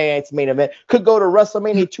Saturday night's main event, could go to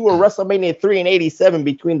WrestleMania 2 or WrestleMania 3 in 87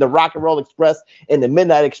 between the Rock and Roll Express and the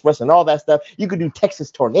Midnight Express and all that stuff. You could do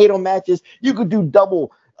Texas Tornado matches. You could do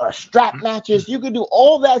double strap matches. You could do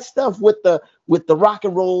all that stuff with the Rock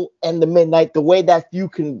and Roll and the Midnight, the way that you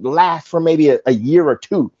can last for maybe a year or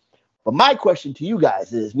two. But my question to you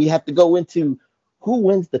guys is, we have to go into who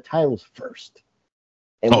wins the titles first,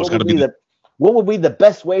 and what would be the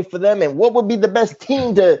best way for them, and what would be the best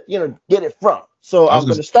team to get it from. So I'm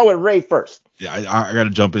going to start with Ray first. Yeah, I got to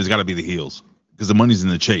jump in. It's got to be the heels, because the money's in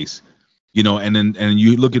the chase, and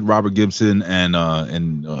you look at Robert Gibson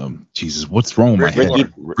and Jesus, what's wrong with my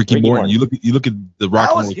head? Ricky Morton. You look at the Rock.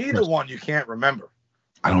 How is he the one you can't remember?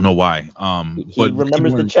 I don't know why. He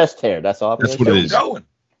remembers the chest hair. That's all. That's what it is.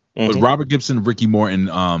 But Robert Gibson, Ricky Morton,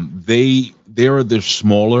 they they're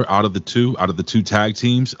smaller out of the two tag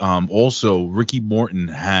teams. Also Ricky Morton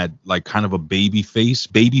had like kind of a baby face.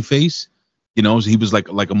 You know, he was like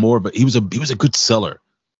a more of a he was a good seller,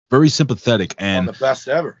 very sympathetic, and the best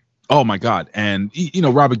ever. Oh my God! And you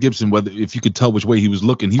know, Robert Gibson, whether if you could tell which way he was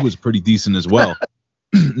looking, he was pretty decent as well.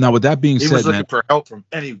 Now, with that being said, he was looking for help from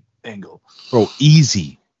any angle. Bro,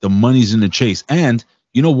 easy. The money's in the chase, and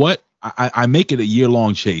you know what? I make it a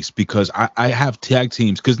year-long chase because I have tag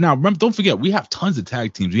teams. Because now, remember, don't forget, we have tons of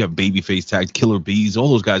tag teams. We have Babyface Tag, Killer Bees, all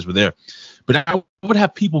those guys were there. But I would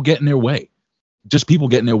have people get in their way. Just people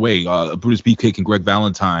getting their way. Brutus Beefcake and Greg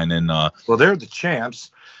Valentine and well, they're the champs,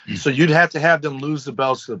 so you'd have to have them lose the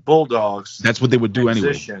belts to the Bulldogs. That's what they would do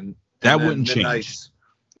anyway. That wouldn't change.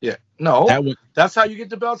 Yeah, no, that's how you get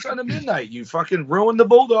the belts on the Midnight. You fucking ruin the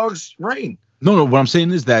Bulldogs' reign. No. What I'm saying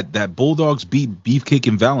is that Bulldogs beat Beefcake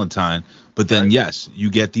and Valentine, but then yes, you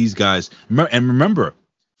get these guys. Remember,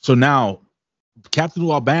 so now Captain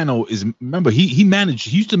Lou Albano is. Remember, he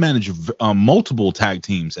used to manage multiple tag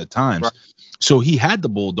teams at times. Right. So he had the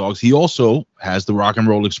Bulldogs. He also has the Rock and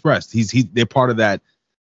Roll Express. They're part of that.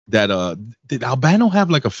 Did Albano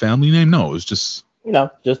have like a family name? No, it's just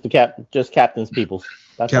just Captain's Peoples.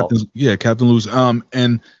 That's Captain's, all. Yeah, Captain Lou's.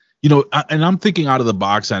 And you know, and I'm thinking out of the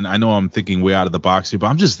box. And I know I'm thinking way out of the box here, but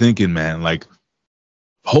I'm just thinking, man, like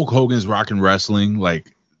Hulk Hogan's Rock and Wrestling,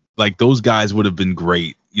 like those guys would have been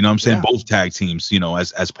great. You know what I'm saying? Yeah. Both tag teams, you know,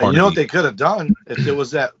 as part of. You know what they could have done if there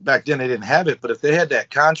was that back then? They didn't have it, but if they had that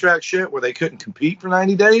contract shit where they couldn't compete for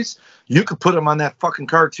 90 days, you could put them on that fucking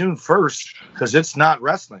cartoon first because it's not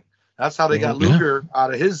wrestling. That's how they got Luger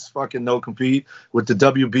out of his fucking no compete with the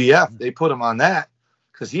WBF. They put him on that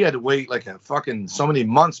because he had to wait like a fucking so many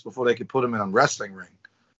months before they could put him in a wrestling ring.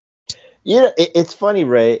 Yeah, it's funny,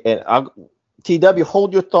 Ray, and TW,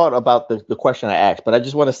 hold your thought about the question I asked, but I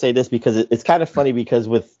just want to say this because it's kind of funny because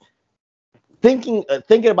with thinking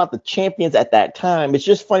about the champions at that time, it's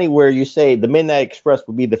just funny where you say the Midnight Express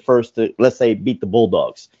would be the first to, let's say, beat the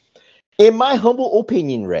Bulldogs. In my humble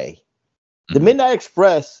opinion, Ray, the Midnight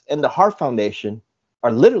Express and the Hart Foundation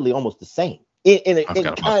are literally almost the same.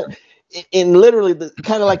 In literally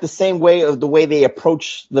kind of like the same way of the way they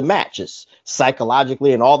approach the matches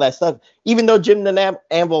psychologically and all that stuff. Even though Jim the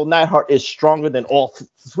Anvil Neidhart is stronger than all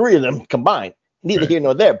three of them combined, neither here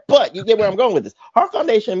nor there. But you get where I'm going with this. Hart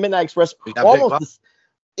Foundation and Midnight Express almost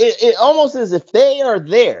it almost is if they are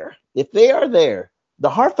there, the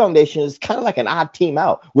Hart Foundation is kind of like an odd team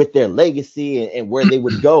out with their legacy and where they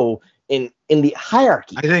would go in the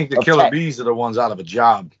hierarchy. I think the Killer Bees are the ones out of a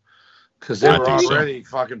job. Because they were already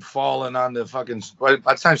fucking falling on the fucking. By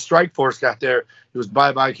the time Strike Force got there, it was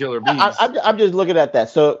bye Killer Bees. I'm just looking at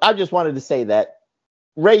that. So I just wanted to say that.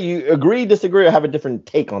 Ray, you agree, disagree, or have a different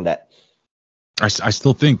take on that? I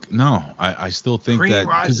still think no. I still think Cream that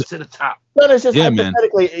rises to the top. No, it's just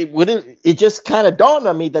hypothetically. It just kind of dawned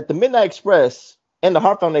on me that the Midnight Express and the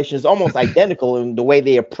Hart Foundation is almost identical in the way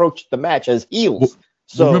they approach the match as heels.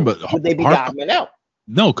 So remember, would they be dominant out?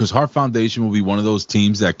 No, because Hart Foundation will be one of those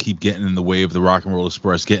teams that keep getting in the way of the Rock and Roll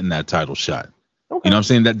Express getting that title shot. Okay. You know what I'm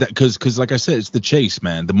saying? That because like I said, it's the chase,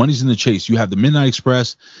 man. The money's in the chase. You have the Midnight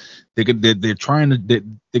Express. They're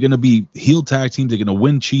gonna be heel tag team. They're gonna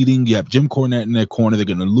win cheating. You have Jim Cornette in their corner. They're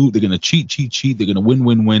gonna loot. They're gonna cheat. They're gonna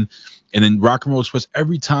win. And then Rock and Roll Express,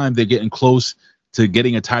 every time they're getting close to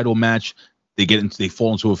getting a title match, they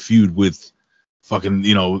fall into a feud with fucking,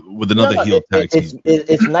 with another heel tag team.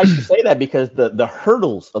 It's nice to say that because the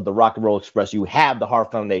hurdles of the Rock and Roll Express, you have the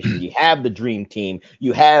Hart Foundation, you have the Dream Team,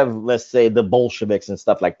 you have, let's say, the Bolsheviks and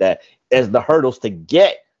stuff like that as the hurdles to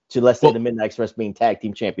get to, let's say, the Midnight Express being tag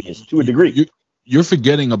team champions to a degree. You're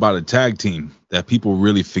forgetting about a tag team that people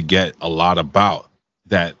really forget a lot about.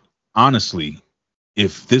 That honestly,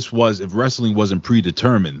 if wrestling wasn't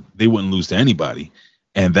predetermined, they wouldn't lose to anybody.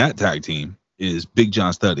 And that tag team is Big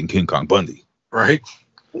John Studd and King Kong Bundy. Right,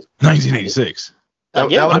 1986. That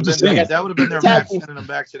would have been their match, sending them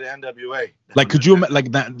back to the NWA. Like, could you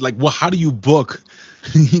like that? Like, well, how do you book,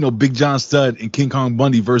 Big John Studd and King Kong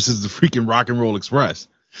Bundy versus the freaking Rock and Roll Express?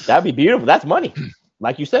 That'd be beautiful. That's money,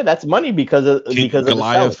 like you said. That's money because of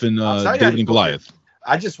Goliath and David and Goliath.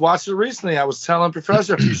 I just watched it recently. I was telling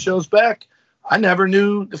Professor a few shows back. I never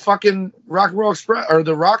knew the fucking Rock and Roll Express or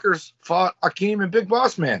the Rockers fought Akeem and Big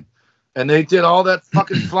Boss Man. And they did all that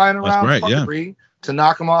fucking flying around fuckery to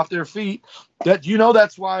knock them off their feet.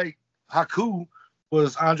 That's why Haku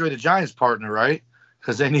was Andre the Giant's partner, right?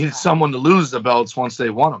 Because they needed someone to lose the belts once they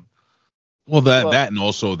won them. Well, that and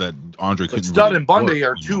also that Andre couldn't. Studd and Bundy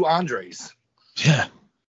are two Andres. Yeah.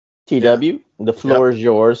 TW, the floor is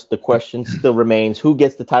yours. The question still remains: who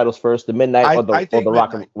gets the titles first, the Midnight or the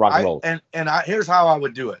Rock and Roll? Here's how I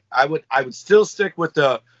would do it. I would still stick with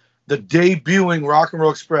the debuting Rock and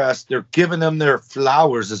Roll Express. They're giving them their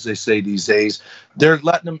flowers, as they say these days. They're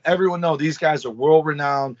letting everyone know these guys are world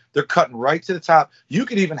renowned. They're cutting right to the top. You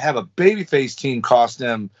could even have a babyface team cost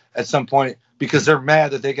them at some point because they're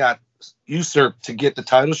mad that they got usurped to get the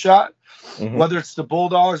title shot, whether it's the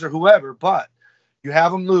Bulldogs or whoever. But you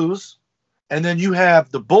have them lose, and then you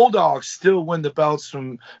have the Bulldogs still win the belts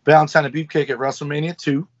from Valentine and Beefcake at WrestleMania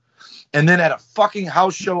 2. And then at a fucking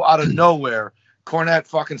house show out of nowhere, Cornette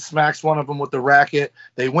fucking smacks one of them with the racket.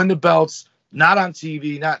 They win the belts, not on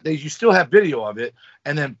TV. You still have video of it.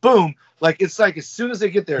 And then boom, it's like as soon as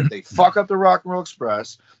they get there, they fuck up the Rock and Roll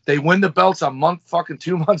Express. They win the belts a month, fucking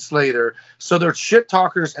 2 months later. So they're shit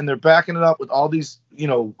talkers and they're backing it up with all these,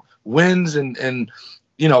 wins and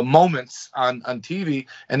moments on TV.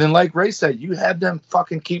 And then like Ray said, you had them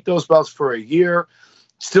fucking keep those belts for a year,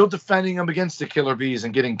 still defending them against the Killer Bees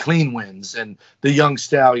and getting clean wins and the Young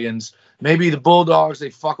Stallions. Maybe the Bulldogs,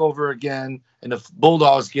 they fuck over again, and the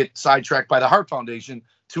Bulldogs get sidetracked by the Hart Foundation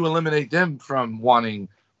to eliminate them from wanting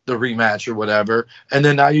the rematch or whatever. And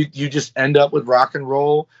then now you just end up with Rock and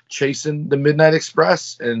Roll chasing the Midnight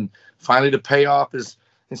Express. And finally the payoff is,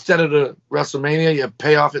 instead of the WrestleMania, you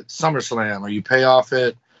pay off at SummerSlam, or you pay off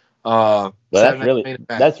at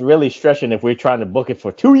that's really stretching if we're trying to book it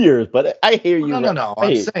for 2 years. But I hear you. No.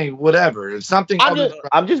 I'm saying whatever. It's something.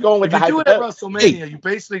 I'm just going with if you do it at WrestleMania, you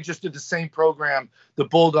basically just did the same program the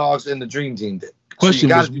Bulldogs and the Dream Team did. Question: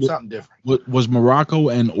 so you got to do something different. Was Morocco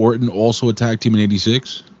and Orton also a tag team in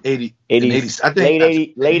 '86? 80, I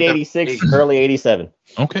think late 86, early 87.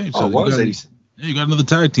 Okay, so you got another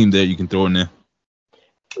tag team there you can throw in there.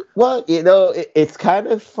 Well, it's kind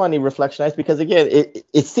of funny, Reflectionites, because again,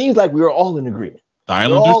 it seems like we were all in agreement. We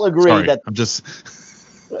all agree that I'm just.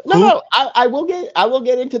 No. I will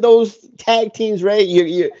get into those tag teams, Ray.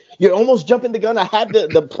 You're almost jumping the gun. I had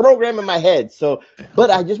the program in my head, but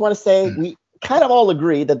I just want to say we kind of all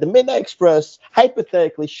agree that the Midnight Express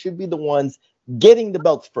hypothetically should be the ones getting the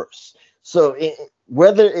belts first. So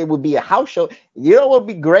whether it would be a house show, what would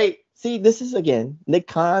be great. See, this is again Nick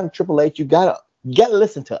Khan, Triple H. You gotta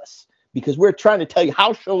listen to us because we're trying to tell you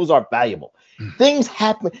house shows are valuable. Things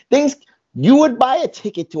happen. You would buy a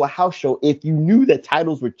ticket to a house show if you knew that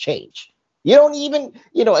titles would change. You don't even,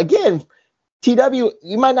 again, TW,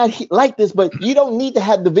 you might not like this, but you don't need to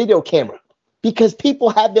have the video camera because people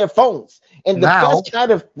have their phones. And the best kind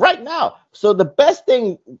of right now. So the best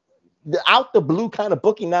thing, the out the blue kind of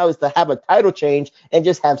booking now is to have a title change and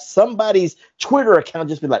just have somebody's Twitter account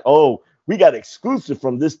just be like, oh, we got exclusive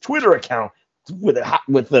from this Twitter account with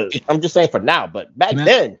the. I'm just saying for now, but back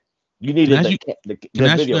then you needed the video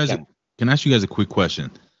camera. Can I ask you guys a quick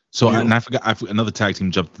question? So I forgot another tag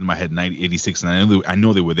team jumped in my head in 1986, and I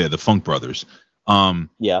know they were there, the Funk Brothers.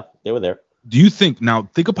 Yeah, they were there. Do you think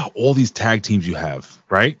about all these tag teams you have,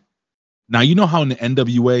 right? Now you know how in the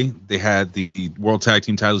NWA they had the World Tag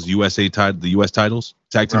Team titles, the US titles,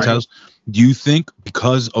 tag team titles. Do you think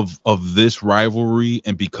because of this rivalry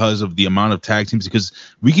and because of the amount of tag teams, because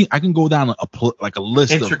I can go down a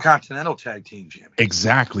list of intercontinental tag team champions.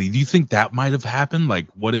 Exactly. Do you think that might have happened? Like,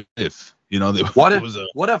 what if what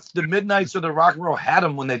if the Midnights or the Rock and Roll had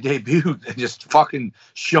them when they debuted and just fucking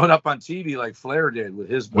showed up on TV like Flair did with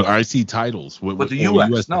his IC titles with the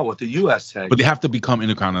US with the US tag. But they have to become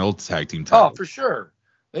intercontinental tag team titles. Oh, for sure.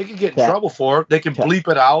 They could get in trouble for it. They can bleep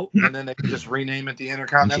it out, and then they can just rename it the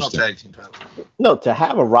Intercontinental Tag Team title. No, to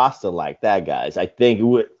have a roster like that, guys, I think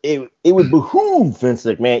it would behoove Vince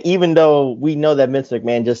McMahon, even though we know that Vince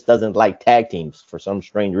McMahon just doesn't like tag teams for some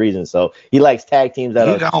strange reason. So he likes tag teams that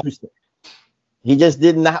are. He just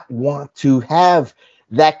did not want to have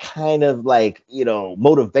that kind of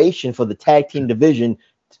motivation for the tag team division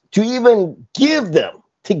to even give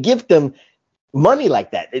them money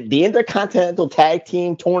like that. The Intercontinental Tag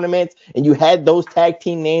Team tournaments, and you had those tag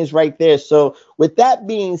team names right there. So with that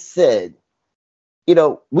being said,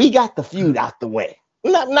 we got the feud out the way.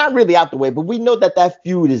 Not really out the way, but we know that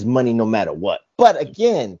feud is money no matter what. But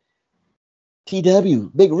again, TW,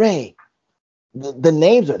 Big Ray, the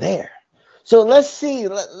names are there. So let's see.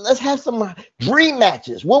 Let's have some dream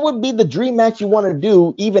matches. What would be the dream match you want to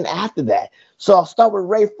do even after that? So I'll start with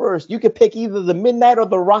Ray first. You could pick either the Midnight or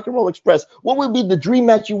the Rock and Roll Express. What would be the dream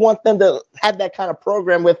match you want them to have that kind of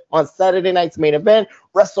program with on Saturday night's main event,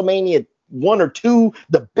 WrestleMania 1 or 2,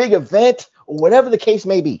 the big event, or whatever the case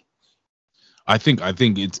may be? I think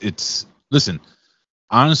it's listen.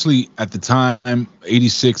 Honestly, at the time,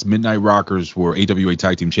 86 Midnight Rockers were AWA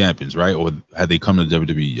Tag Team Champions, right? Or had they come to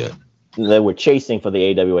WWE yet? They were chasing for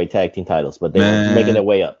the AWA tag team titles, but they were making their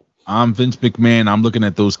way up. I'm Vince McMahon. I'm looking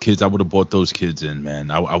at those kids. I would have bought those kids in,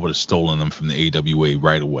 man. I would have stolen them from the AWA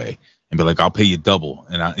right away and be like, I'll pay you double.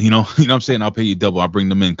 And what I'm saying? I'll pay you double. I'll bring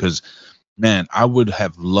them in because, man, I would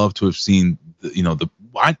have loved to have seen,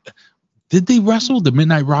 did they wrestle the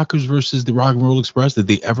Midnight Rockers versus the Rock and Roll Express? Did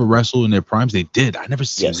they ever wrestle in their primes? They did. I never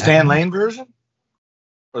seen that. Stan Lane version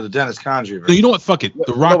or the Dennis Condrey version? So you know what? Fuck it.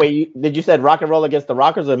 The Rock. No, wait, did you said Rock and Roll against the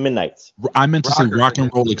Rockers or Midnights? I meant to say Rock and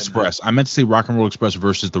Roll Express. I meant to say Rock and Roll Express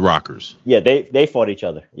versus the Rockers. Yeah, they fought each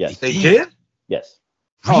other. Yes, they did. Yes.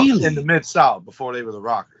 Really? In the Mid-South before they were the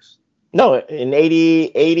Rockers. No, in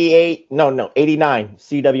 88, 89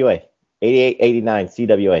 CWA. 88, 89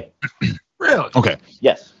 CWA. Really? Okay.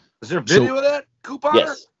 Yes. Is there a video of that? Coupon?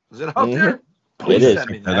 Yes. Is it out there? It is.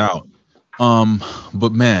 Send me That out.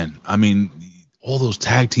 But man, I mean, all those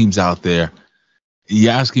tag teams out there.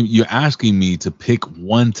 You're asking me to pick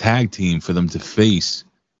one tag team for them to face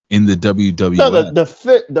in the WWF. No,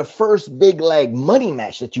 the first big leg money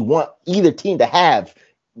match that you want either team to have.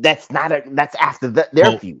 That's after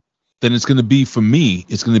their feud. Then it's going to be, for me,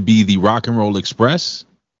 it's going to be the Rock and Roll Express,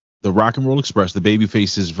 the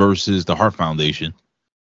Babyfaces versus the Hart Foundation.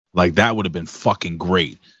 Like, that would have been fucking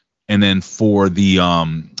great. And then for the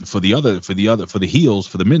heels,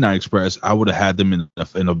 for the Midnight Express, I would have had them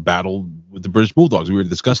in a battle with the British Bulldogs. We already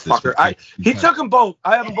discussed this. He took them both.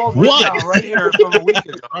 I have them both right here from a week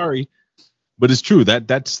ago. Sorry, but it's true.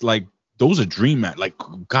 That's like, those are dream match. Like,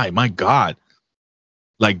 guy, my God.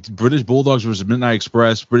 Like, British Bulldogs versus Midnight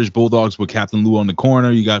Express. British Bulldogs with Captain Lou on the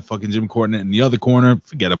corner. You got fucking Jim Cornette in the other corner.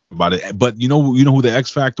 Forget about it. But you know who the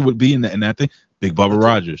X Factor would be in that thing? Big Bubba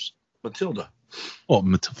Rogers. Matilda. Oh,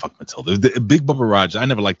 fuck Matilda. The Big Bubba Rogers. I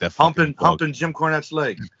never liked that. Humping Jim Cornette's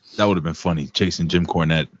leg. That would have been funny, chasing Jim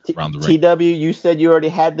Cornette around the ring. TW, you said you already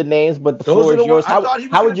had the names, but the floor is yours. How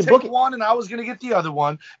would you book it? One, and I was going to get the other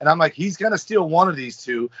one, and I'm like, he's going to steal one of these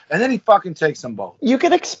two, and then he fucking takes them both. You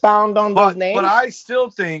could expound on those names. But I still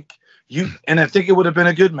think and I think it would have been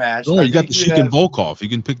a good match. Oh, you got the Sheik and Volkov. You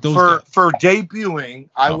can pick those for debuting.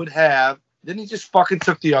 I would have. Then he just fucking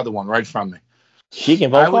took the other one right from me. Sheik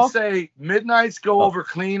and Volkov? I would say Midnights go over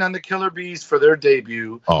clean on the Killer Bees for their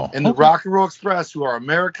debut. And the okay. Rock and Roll Express, who are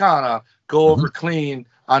Americana, go over clean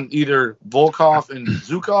on either Volkov and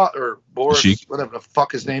Zukov or Boris, Sheik. whatever the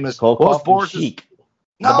fuck his name is. Volkov Boris Sheik.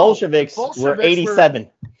 No, the Bolsheviks were 87.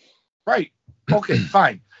 Right. Okay,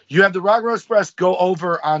 fine. You have the Rock and Roll Express go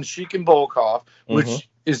over on Sheik and Volkov, which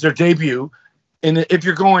is their debut. And if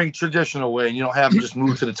you're going traditional way and you don't have them just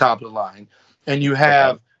move to the top of the line, and you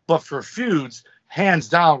have, but for feuds, hands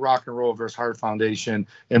down, Rock and Roll versus Hart Foundation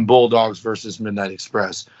and Bulldogs versus Midnight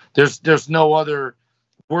Express. There's no other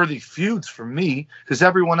worthy feuds for me because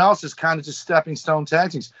everyone else is kind of just stepping stone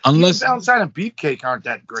tag teams. Unless Valentine and Beefcake aren't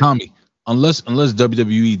that great. Tommy, unless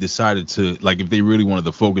WWE decided to, like, if they really wanted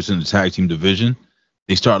to focus in the tag team division,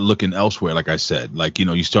 they start looking elsewhere. Like I said, like,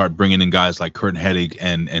 you start bringing in guys like Kurt Hennig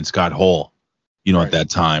and Scott Hall, at that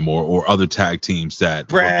time, or other tag teams that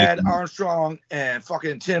Brad Armstrong and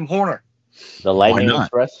fucking Tim Horner. The Lightning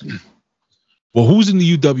Express. Well, who's in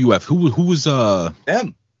the UWF? Who was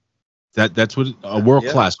them? That's what world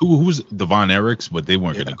class. Who was the Von Erichs? But they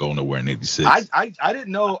weren't going to go nowhere in '86. I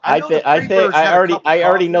didn't know. I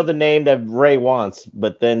already know the name that Ray wants,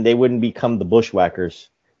 but then they wouldn't become the Bushwhackers.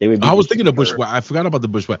 They would. I was thinking of Bushwhack. I forgot about the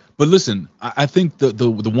Bushwhack. But listen, I think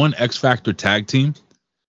the one X Factor tag team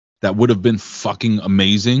that would have been fucking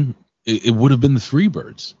amazing. It would have been the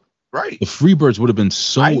Freebirds. Right. The Freebirds would have been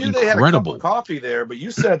so incredible. They had a cup of coffee there, but you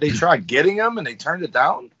said they tried getting them and they turned it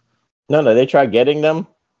down? No, they tried getting them,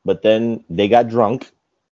 but then they got drunk.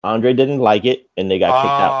 Andre didn't like it, and they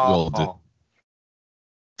got kicked out.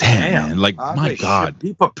 Damn, man. Like, Andre, my God.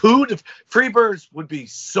 People pooed. Freebirds would be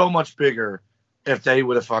so much bigger if they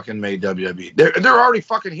would have fucking made WWE. They're already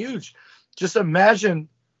fucking huge. Just imagine.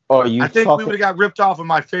 I think we would have got ripped off of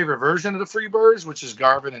my favorite version of the Freebirds, which is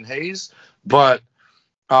Garvin and Hayes. But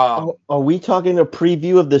are we talking a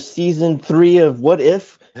preview of the season 3 of What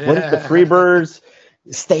If? What if the Freebirds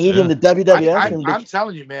stayed in the WWF? I'm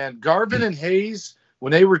telling you, man, Garvin and Hayes,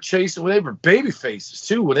 when they were baby faces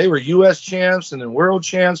too, when they were U.S. champs and then world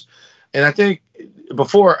champs. And I think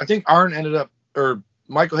Arn ended up, or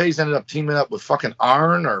Michael Hayes ended up teaming up with fucking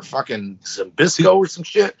Arn or fucking Zbyszko or some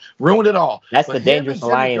shit. Ruined it all. That's the Dangerous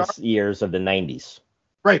Alliance years of the 90s.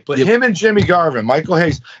 Right, but him and Jimmy Garvin, Michael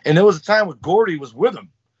Hayes, and there was a time when Gordy was with him.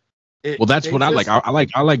 That's what I like.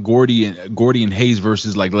 I like Gordy and Hayes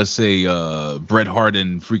versus, like, let's say Bret Hart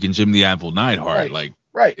and freaking Jim the Anvil Neidhart. Right. Like,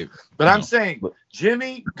 Right. But I'm saying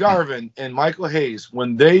Jimmy Garvin and Michael Hayes,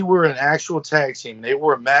 when they were an actual tag team, they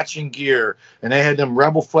wore matching gear and they had them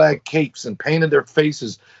rebel flag capes and painted their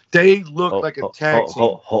faces. They looked like a tag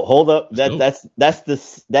team. Hold up. That's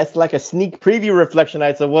like a sneak preview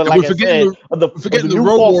Reflectionites of what, like I said, the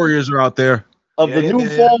Road Warriors are out there. Of the new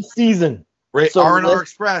fall season. R&R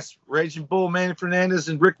Express, Raging Bull, Manny Fernandez,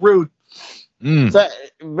 and Rick Rude. So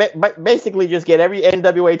basically, just get every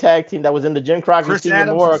NWA tag team that was in the Jim Crockett Team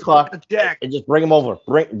Memorial Clock and just bring them over.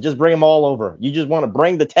 Bring them all over. You just want to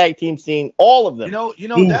bring the tag team scene, all of them. You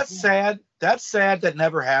know that's sad. That's sad that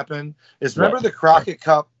never happened. Remember the Crockett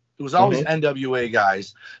Cup? It was always NWA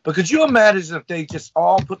guys. But could you imagine if they just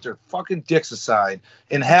all put their fucking dicks aside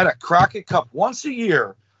and had a Crockett Cup once a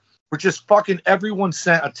year, where just fucking everyone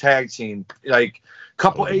sent a tag team, like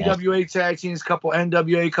couple AWA tag teams, couple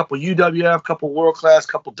NWA, couple UWF, couple World Class,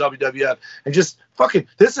 couple WWF, and just fucking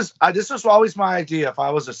this was always my idea. If I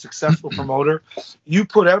was a successful promoter, you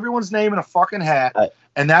put everyone's name in a fucking hat,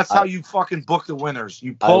 and that's how you fucking book the winners.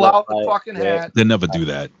 You pull out the fucking hat. They never do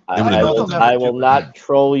that. I will not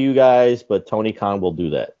troll you guys, but Tony Khan will do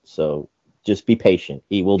that. So just be patient.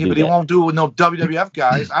 He will do that. But he won't do it with no WWF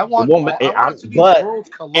guys. I want to be worlds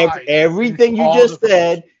collide. Everything you just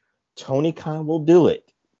said, Tony Khan will do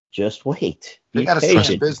it. Just wait. They got to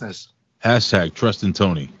start business. #, trust in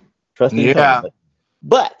Tony. Trust in Tony.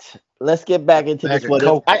 But let's get back into this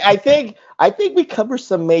one. I think we covered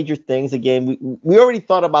some major things. Again, we already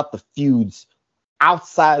thought about the feuds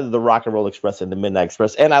outside of the Rock and Roll Express and the Midnight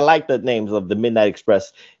Express. And I like the names of the Midnight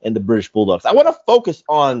Express and the British Bulldogs. I want to focus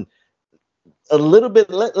on a little bit.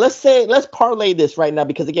 Let's parlay this right now,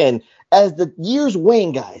 because again, as the years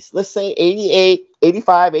wane, guys, let's say 88,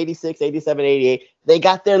 85, 86, 87, 88, they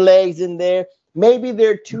got their legs in there. Maybe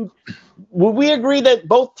they're two. Would we agree that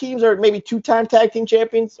both teams are maybe 2-time tag team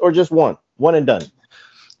champions, or just one and done?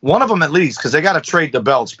 One of them at least, because they got to trade the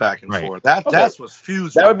belts back and forth. That's what's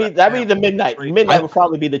fused. That'd be the Midnight. Midnight would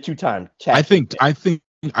probably be the 2-time tag team.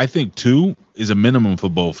 I think 2 is a minimum for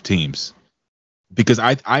both teams. Because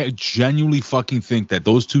I genuinely fucking think that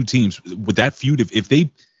those two teams with that feud,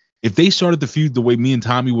 if they started the feud the way me and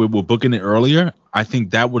Tommy were booking it earlier, I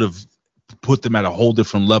think that would have put them at a whole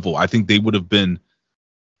different level. I think they would have been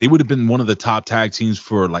one of the top tag teams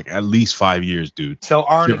for like at least 5 years, dude. Till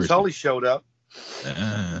Arn and Tully showed up.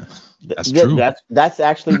 That's true. That's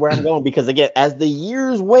actually where I'm going, because again, as the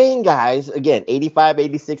years wane, guys, again, 85,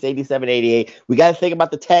 86, 87, 88, we got to think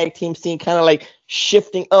about the tag team scene kind of like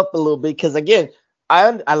shifting up a little bit, because again,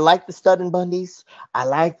 I like the Stud and Bundys. I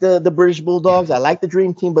like the British Bulldogs. I like the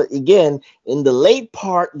Dream Team. But again, in the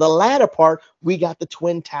latter part, we got the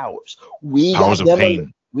Twin Towers. We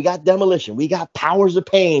got Demolition. We got Powers of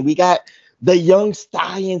Pain. We got the Young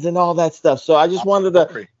Stallions and all that stuff. So I just wanted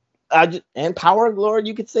to, and Power of Glory,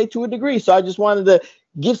 you could say, to a degree. So I just wanted to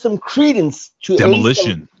give some credence to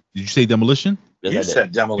Demolition. Did you say Demolition? Yes, you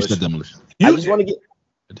said Demolition. You said Demolition. I just want to get.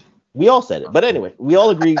 We all said it, but anyway, we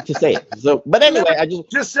all agreed to say it. So, but anyway, I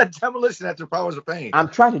just said Demolition after Powers of Pain. I'm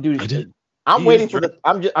trying to do this. I'm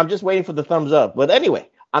just waiting for the thumbs up. But anyway,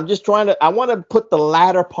 I want to put the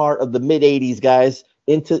latter part of the mid 80s guys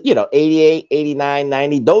into, 88, 89,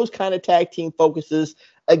 90, those kind of tag team focuses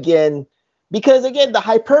again, because again, the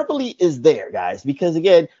hyperbole is there, guys, because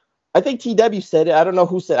again, I think TW said it. I don't know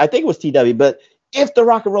who said it. I think it was TW, but if the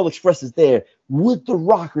Rock and Roll Express is there, would the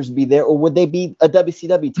Rockers be there, or would they be a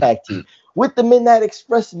WCW tag team? With the Midnight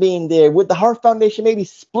Express being there, would the Hart Foundation maybe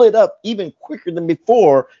split up even quicker than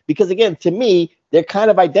before? Because again, to me, they're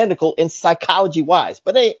kind of identical in psychology-wise,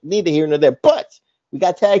 but neither here nor there. But we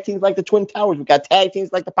got tag teams like the Twin Towers. We got tag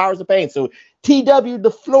teams like the Powers of Pain. So TW,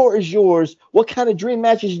 the floor is yours. What kind of dream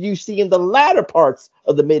matches do you see in the latter parts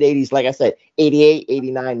of the mid-80s? Like I said, 88,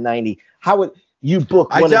 89, 90. How would you book?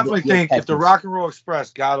 I definitely think if the Rock and Roll Express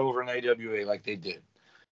got over in AWA like they did,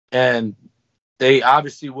 and they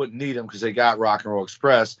obviously wouldn't need them because they got Rock and Roll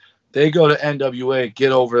Express, they go to NWA,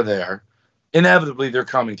 get over there, inevitably they're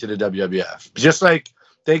coming to the WWF. Just like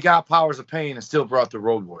they got Powers of Pain and still brought the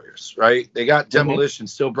Road Warriors, right? They got Demolition,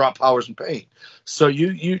 still brought Powers of Pain. So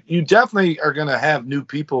you definitely are going to have new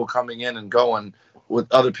people coming in and going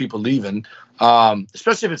with other people leaving,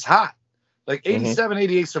 especially if it's hot. Like 87,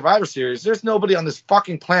 88 Survivor Series, there's nobody on this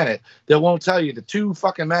fucking planet that won't tell you the 2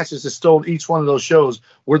 fucking matches that stole each one of those shows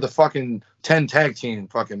were the fucking 10 tag team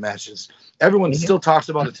fucking matches. Everyone still talks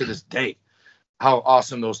about it to this day, how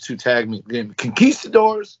awesome those 2 tag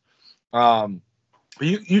conquistadors.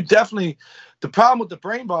 You definitely, the problem with the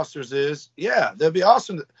Brainbusters is, yeah, they'd be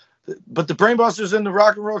awesome. But the Brainbusters and the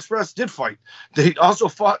Rock and Roll Express did fight. They also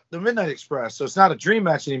fought the Midnight Express, so it's not a dream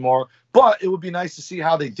match anymore. But it would be nice to see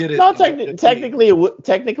how they did it. No, technically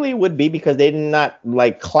it would be because they did not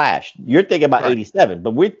like clash. You're thinking about 87,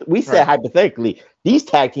 but we said hypothetically these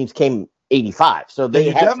tag teams came 85, so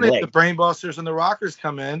they definitely the Brainbusters and the Rockers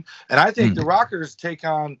come in, and I think the Rockers take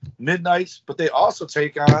on Midnights, but they also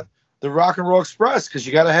take on the Rock and Roll Express because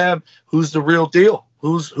you got to have who's the real deal,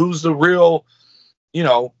 who's the real, you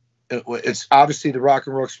know. It's obviously the Rock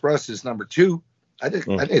and Roll Express is number 2. I think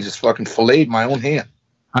I just fucking filleted my own hand.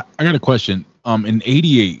 I got a question. In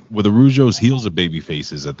 '88, were the Rougeaus heels or baby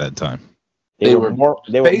faces at that time? They were morphing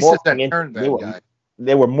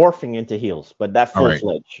into heels, but that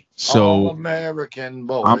full-fledged. So American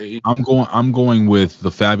boy. I'm going with the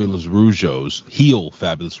Fabulous Rougeaus, heel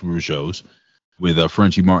Fabulous Rougeaus, with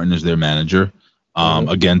Frenchie Martin as their manager,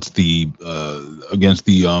 against the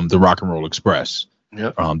Rock and Roll Express.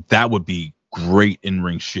 Yep. That would be great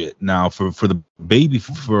in-ring shit. Now for the baby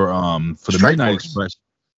for the Midnight Express.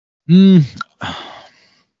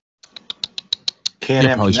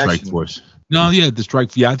 Probably Strike Force. No, the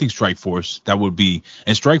Strike. Yeah, I think Strike Force. That would be,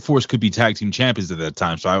 and Strike Force could be tag team champions at that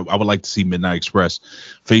time. So I would like to see Midnight Express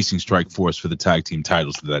facing Strike Force for the tag team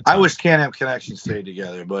titles at that time. I wish Can-Am Connection stayed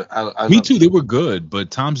together, but me too. They were good, but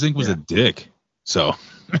Tom Zink was a dick. So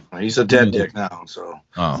he's a dead dick now. So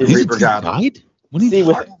he died. He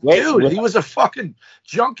was a fucking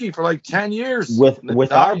junkie for like 10 years.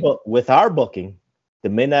 With our booking, the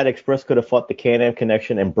Midnight Express could have fought the Can-Am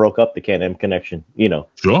Connection and broke up the Can-Am Connection. You know,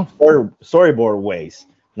 sure. Storyboard ways,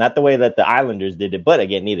 not the way that the Islanders did it. But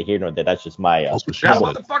again, neither here nor there. That's just my. How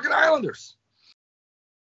about the fucking Islanders?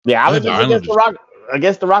 The Islanders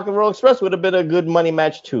against the Rock and Roll Express would have been a good money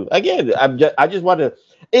match too. Again, I just want to.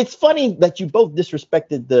 It's funny that you both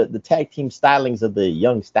disrespected the tag team stylings of the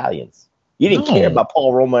Young Stallions. You didn't care about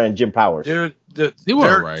Paul Roma and Jim Powers. Dude, they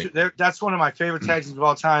were right. That's one of my favorite tag teams of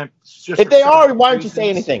all time. If they are, why don't you say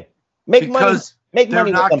anything? Make money. They're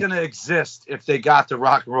not going to exist if they got the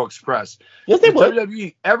Rock and Roll Express. Yes, they would.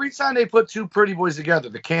 WWE, every time they put two pretty boys together,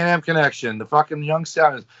 the Can-Am Connection, the fucking Young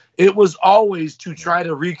Stallions, it was always to try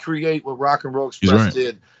to recreate what Rock and Roll Express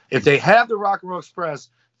did. If they have the Rock and Roll Express,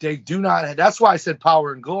 they do not. That's why I said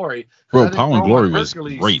Power and Glory. Bro, Power and Glory was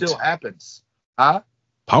great. Still happens. Huh?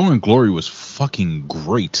 Power and Glory was fucking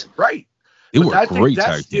great. Right. They were great.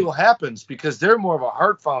 That still happens because they're more of a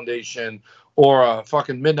Heart Foundation or a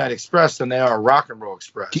fucking Midnight Express than they are a Rock and Roll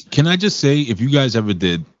Express. Can I just say, if you guys ever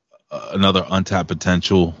did another Untapped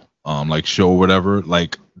Potential like show or whatever,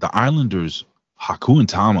 like the Islanders, Haku and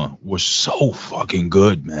Tama were so fucking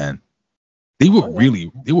good, man. They were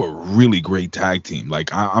really great tag team.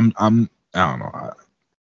 Like I don't know.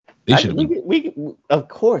 We of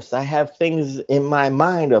course I have things in my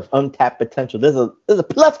mind of untapped potential. There's a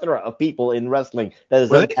plethora of people in wrestling that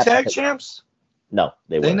is. Were they tag champs? No,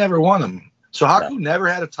 they never won them. So Haku never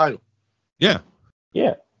had a title. Yeah.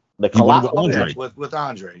 The Colossal with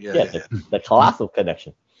Andre. The Colossal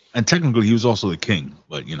Connection. And technically, he was also the king,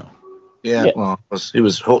 but you know. Yeah. Well, he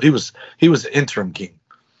was interim king.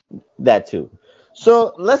 That too.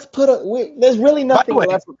 So let's there's really nothing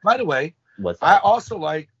left. By the way, I also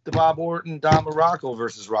like the Bob Orton, Don Morocco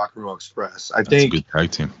versus Rock and Roll Express. I think a good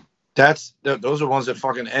tag team. Those are ones that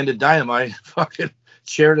fucking ended Dynamite. Fucking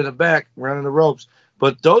chair to the back, running the ropes.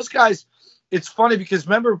 But those guys, it's funny because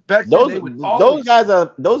remember back then those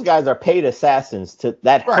guys are paid assassins to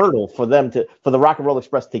that hurdle for the Rock and Roll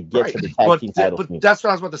Express to get to the tag team titles. But that's what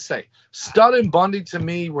I was about to say. Stud and Bundy to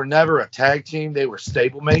me were never a tag team; they were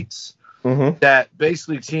stablemates that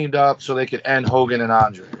basically teamed up so they could end Hogan and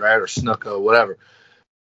Andre, right, or Snuka, whatever.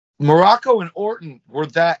 Morocco and Orton were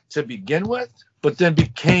that to begin with, but then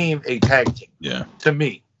became a tag team. Yeah, to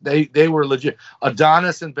me, they were legit.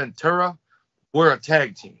 Adonis and Ventura were a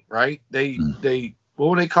tag team, right? They what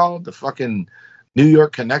were they called? The fucking New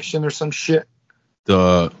York Connection or some shit.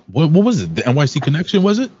 What was it? The NYC Connection,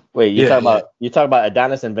 was it? Wait, you talking about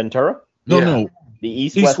Adonis and Ventura? No. The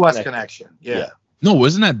East West Connection. Yeah. No,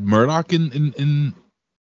 wasn't that Murdoch in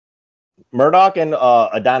Murdoch and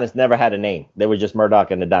Adonis never had a name. They were just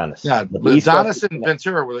Murdoch and Adonis. Yeah, Adonis and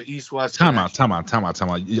Ventura were the East West. Time out.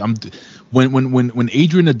 When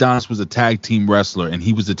Adrian Adonis was a tag team wrestler and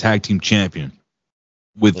he was a tag team champion,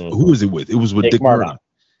 with who was it with? It was with Dick Murdoch.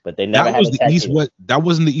 But they never had a tag team. That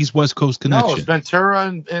wasn't the East West Coast connection. No, it was Ventura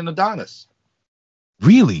and Adonis.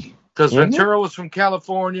 Really? Because Ventura was from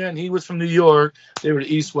California and he was from New York. They were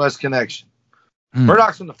the East West connection.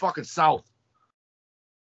 Murdoch's from the fucking South.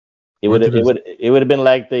 It would have been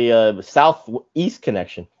like the Southeast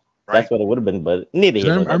connection. right? That's what it would have been, but neither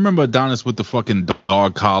here. I remember Adonis with the fucking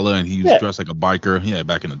dog collar, and he was dressed like a biker. Yeah,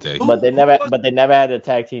 back in the day. But they never had a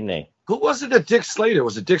tag team name. Who was it that Dick Slater?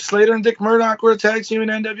 Was it Dick Slater and Dick Murdoch were a tag team in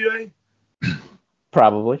NWA?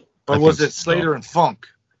 Probably. Or was it Slater and Funk?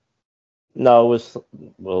 No, it was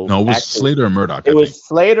actually, Slater and Murdoch. It was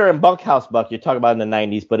Slater and Bunkhouse Buck. You're talking about in the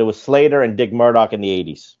 90s, but it was Slater and Dick Murdoch in the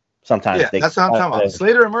 80s. Sometimes. Yeah, that's what I'm talking about.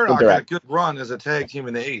 Slater and Murdoch had a good run as a tag team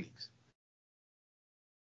in the 80s.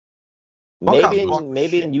 Maybe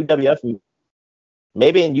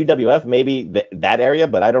in UWF, maybe that area,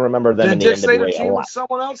 but I don't remember them in the Dick Slater NWA team a lot. with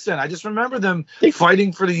someone else then. I just remember them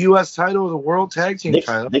fighting for the U.S. title or the World Tag Team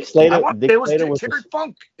title. Dick Slater. It was Terry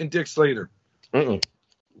Funk and Dick Slater.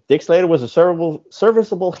 Dick Slater was a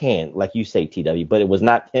serviceable hand, like you say, TW, but it was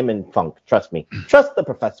not him and Funk. Trust me. Trust the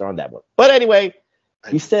professor on that one. But anyway,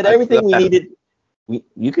 you said everything we needed.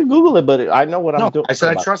 You can Google it, but I know what I'm doing. I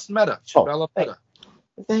said I trust Meta. Meta.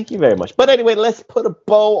 Thank you very much. But anyway, let's put a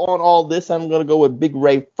bow on all this. I'm going to go with Big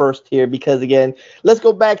Ray first here because, again, let's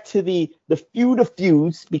go back to the feud of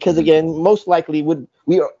feuds because, again, most likely we're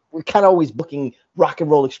kind of always booking Rock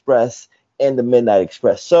and Roll Express and the Midnight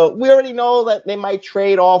Express. So we already know that they might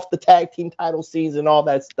trade off the tag team title scenes and all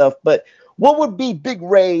that stuff. But what would be Big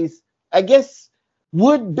Ray's, I guess,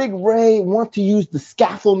 would Big Ray want to use the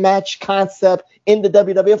scaffold match concept in the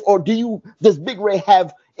WWF, or does Big Ray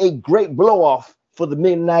have a great blow-off for the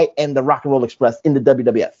Midnight and the Rock and Roll Express in the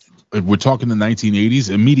WWF? If we're talking the 1980s,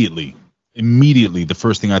 immediately, the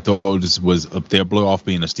first thing I thought was their blow-off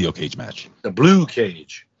being a steel cage match. The blue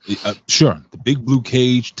cage. Sure, the big blue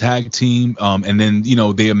cage tag team, and then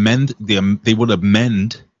they would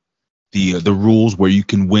amend the rules where you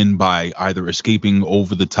can win by either escaping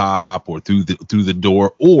over the top or through the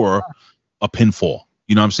door or a pinfall.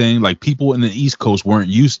 You know what I'm saying? Like, people in the East Coast weren't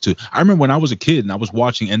used to. I remember when I was a kid and I was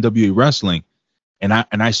watching NWA wrestling, and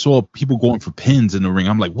I saw people going for pins in the ring.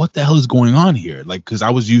 I'm like, what the hell is going on here? Like, because I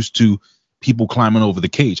was used to people climbing over the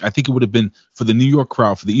cage. I think it would have been for the New York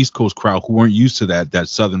crowd, for the East Coast crowd who weren't used to that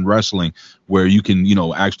Southern wrestling where you can,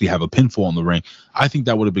 actually have a pinfall in the ring. I think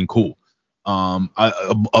that would have been cool.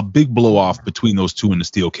 A big blow off between those two in the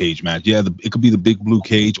steel cage match. Yeah, it could be the big blue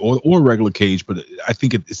cage or regular cage, but I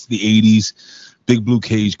think it's the 80s. Big blue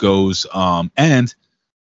cage goes. And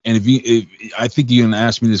if I think you're gonna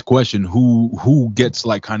ask me this question, who gets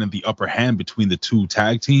like kind of the upper hand between the two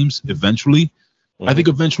tag teams eventually? Mm-hmm. I think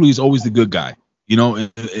eventually is always the good guy.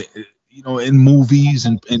 In movies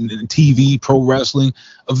and TV, pro wrestling,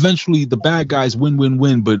 eventually the bad guys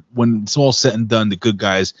win. But when it's all said and done, the good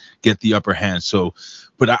guys get the upper hand. So,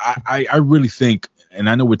 but I really think, and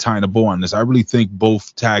I know we're tying a bow on this, I really think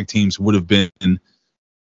both tag teams would have been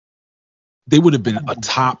a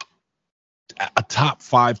top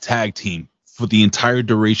 5 tag team for the entire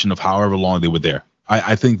duration of however long they were there.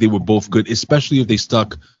 I think they were both good, especially if they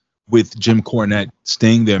stuck with Jim Cornette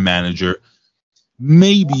staying their manager.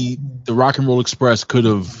 Maybe the Rock and Roll Express could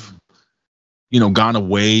have, gone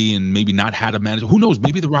away and maybe not had a manager. Who knows?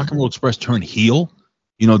 Maybe the Rock and Roll Express turned heel,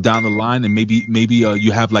 down the line, and maybe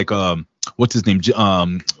you have like what's his name,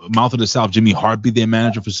 Mouth of the South, Jimmy Hart be their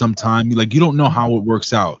manager for some time. Like, you don't know how it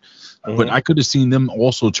works out. Mm-hmm. But I could have seen them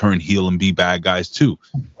also turn heel and be bad guys too.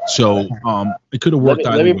 So it could have worked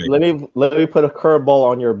out. Let me put a curveball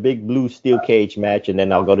on your big blue steel cage match, and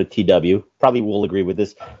then I'll go to TW. Probably will agree with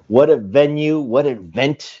this. What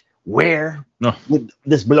event, where would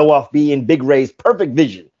this blow off be in Big Ray's perfect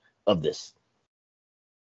vision of this?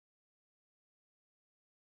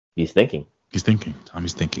 He's thinking.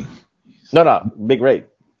 Tommy's thinking. No, Big Ray.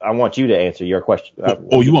 I want you to answer your question.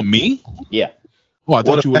 You want me? Yeah. Oh, I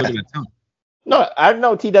thought you were looking at Tom. No, I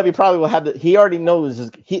know TW probably will have he already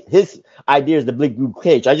knows his idea is the big blue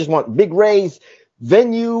cage. I just want Big Ray's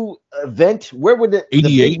event. Where would the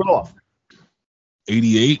 88 blow off?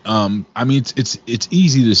 88. I mean, it's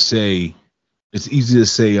easy to say. It's easy to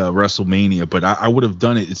say WrestleMania, but I would have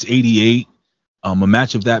done it. It's 88. A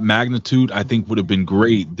match of that magnitude, I think, would have been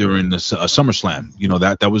great during the SummerSlam.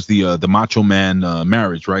 That was the Macho Man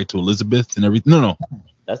marriage, right, to Elizabeth and everything. No,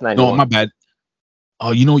 that's 91. No, my bad. Oh,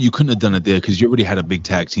 you couldn't have done it there because you already had a big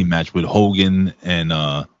tag team match with Hogan and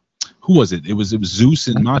who was it? It was Zeus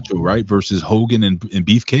and Macho, right, versus Hogan and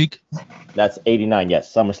Beefcake. That's 89.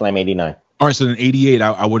 Yes, SummerSlam 89. All right, so then 88,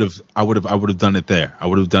 I would have done it there. I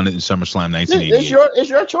would have done it in SummerSlam 1988. It's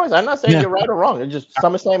your choice. I'm not saying you're right or wrong. It's just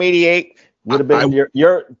SummerSlam 88 would have been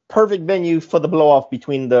your perfect venue for the blow off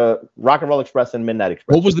between the Rock and Roll Express and Midnight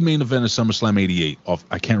Express. What was the main event of SummerSlam 88?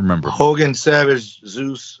 I can't remember. Hogan, Savage,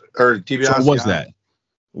 Zeus, or DiBiase. So what was that?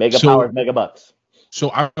 Mega Powers, Mega Bucks. So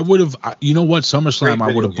I would have, SummerSlam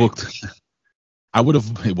I would have booked. I would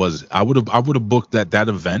have booked that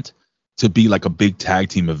event to be like a big tag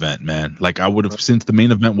team event, man. Like I would have, since the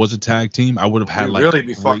main event was a tag team, I would have had like really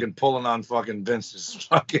be fucking pulling on fucking Vince's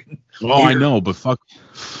fucking. Oh, I know, but fuck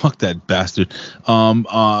that bastard.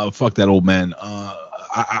 Fuck that old man.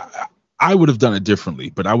 I would have done it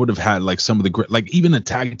differently, but I would have had like some of the great, like even a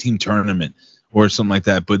tag team tournament or something like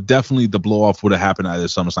that. But definitely the blow off would have happened at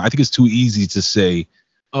SummerSlam. I think it's too easy to say,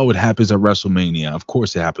 oh, it happens at WrestleMania. Of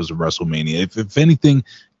course it happens at WrestleMania. If anything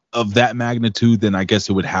of that magnitude, then I guess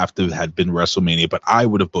it would have to have been WrestleMania, but I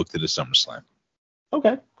would have booked it at SummerSlam.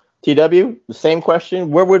 Okay. TW, the same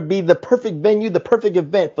question. Where would be the perfect venue, the perfect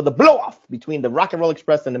event for the blow-off between the Rock and Roll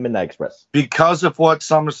Express and the Midnight Express? Because of what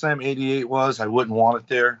SummerSlam 88 was, I wouldn't want it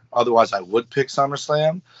there. Otherwise, I would pick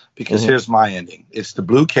SummerSlam because here's my ending. It's the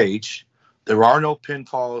blue cage. There are no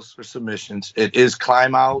pinfalls or submissions. It is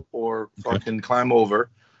climb out or fucking climb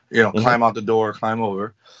over. You know, climb out the door, climb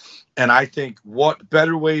over. And I think what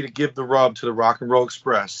better way to give the rub to the Rock and Roll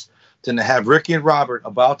Express than to have Ricky and Robert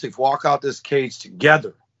about to walk out this cage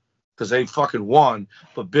together because they fucking won,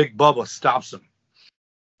 but Big Bubba stops them.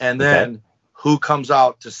 And then who comes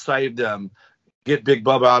out to save them, get Big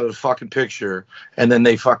Bubba out of the fucking picture, and then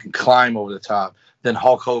they fucking climb over the top. Then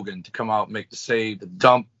Hulk Hogan to come out, make the save, to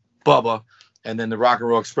dump Bubba, and then the Rock and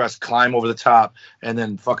Roll Express climb over the top, and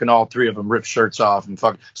then fucking all three of them rip shirts off and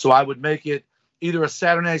fuck. So I would make it either a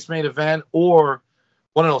Saturday night's main event or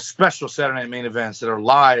one of those special Saturday night main events that are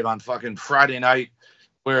live on fucking Friday night.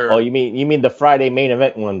 Where you mean the Friday main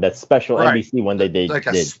event one, that special NBC one they did, like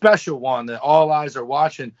a special one that all eyes are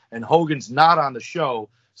watching, and Hogan's not on the show,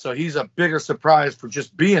 so he's a bigger surprise for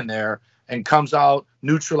just being there, and comes out,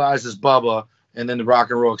 neutralizes Bubba, and then the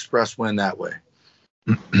Rock and Roll Express win that way.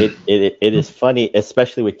 It is funny,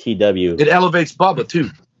 especially with TW. It elevates Bubba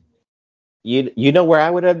too. You know where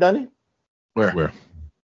I would have done it? Where?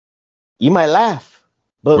 You might laugh,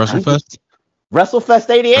 but WrestleFest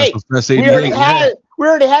 88. WrestleFest 88. We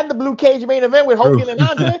already had the blue cage main event with Hogan and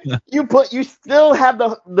Andre. You still have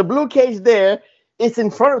the blue cage there. It's in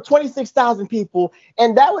front of 26,000 people,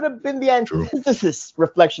 and that would have been the antithesis,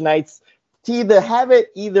 Reflectionites, to either have it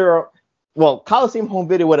Coliseum Home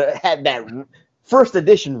Video would have had that first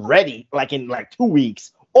edition ready in 2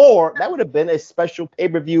 weeks. Or that would have been a special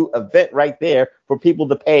pay-per-view event right there for people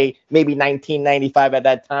to pay maybe $19.95 at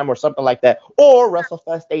that time or something like that. Or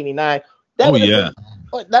WrestleFest 89. That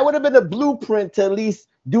would have been a blueprint to at least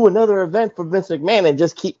do another event for Vince McMahon and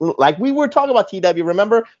just keep, like we were talking about, TW.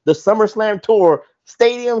 Remember the SummerSlam tour,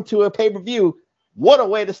 stadium to a pay-per-view? What a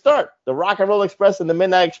way to start. The Rock and Roll Express and the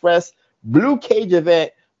Midnight Express blue cage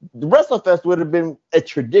event. The WrestleFest would have been a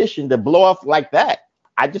tradition to blow off like that.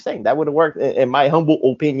 I'm just saying that would have worked in my humble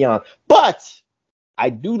opinion. But I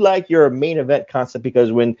do like your main event concept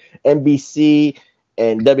because when NBC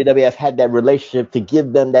and WWF had that relationship to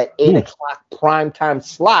give them that 8 o'clock primetime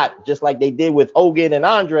slot, just like they did with Hogan and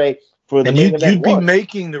Andre for the main event. You'd be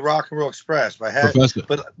making the Rock and Roll Express, but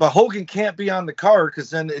Hogan can't be on the card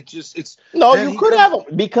because then you could have him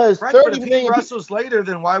because 30 if million he wrestles later,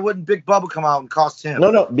 then why wouldn't Big Bubba come out and cost him?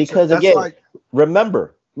 No, because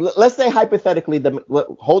remember. Let's say hypothetically,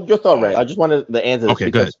 hold your thought, Ray. I just wanted the answer. Okay,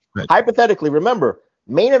 good. Hypothetically, remember,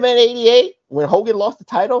 main event 88, when Hogan lost the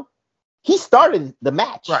title, he started the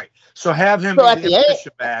match. Right. So have him in the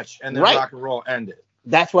official match and then Rock and Roll end it.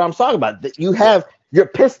 That's what I'm talking about. You're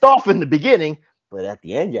pissed off in the beginning, but at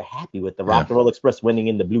the end, you're happy with the Rock and Roll Express winning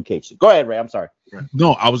in the blue cage. Go ahead, Ray. I'm sorry.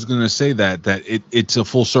 No, I was going to say that it's a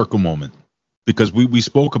full circle moment. Because we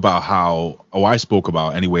spoke about I spoke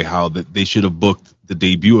about anyway, how that they should have booked the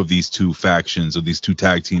debut of these two factions, of these two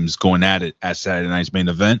tag teams going at it at Saturday night's main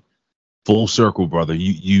event. Full circle, brother.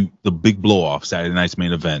 The big blow off Saturday night's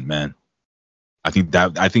main event, man. I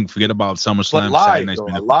think forget about SummerSlam.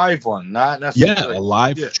 But a live one, not necessarily. Yeah, a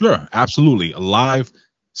live, sure, absolutely. A live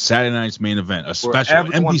Saturday night's main event, a special.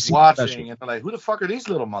 Everyone's NBC watching special. and they're like, who the fuck are these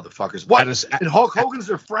little motherfuckers? What? And Hulk Hogan's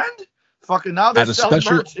their friend? Fucking now they're selling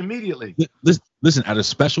merch immediately. Listen, at a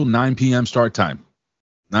special 9 p.m. start time,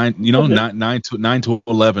 9 to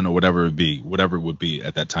 11 or whatever it would be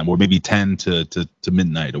at that time, or maybe 10 to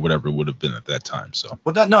midnight or whatever it would have been at that time. So,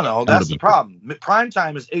 but that's the problem. Prime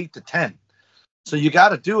time is 8 to 10, so you got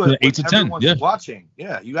to do it 8 to 10. Everyone's watching.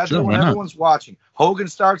 Yeah, you got to do it when everyone's watching. Hogan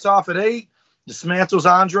starts off at 8, dismantles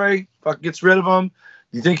Andre, gets rid of him.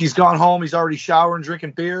 You think he's gone home? He's already showering,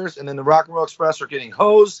 drinking beers, and then the Rock and Roll Express are getting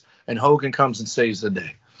hosed, and Hogan comes and saves the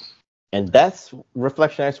day. And that's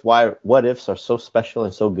Reflectionites why what ifs are so special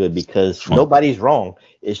and so good, because nobody's wrong.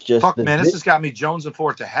 It's just this has got me jonesing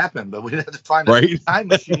for it to happen, but we'd have to find a time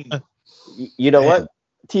machine. You know what,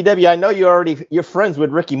 TW, I know you're friends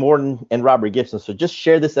with Ricky Morton and Robert Gibson, so just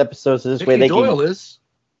share this episode so this way they can.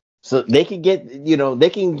 So they can get,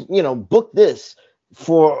 book this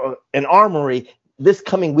for an armory this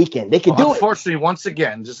coming weekend. They can do it. Unfortunately, once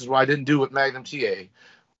again, this is why I didn't do it Magnum TA. A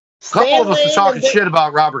couple of us are talking shit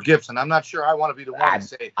about Robert Gibson. I'm not sure I want to be the one to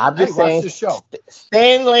say, I'm just saying, watch this show.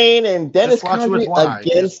 Stan Lane and Dennis Condrey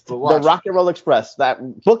against the Rock and Roll Express.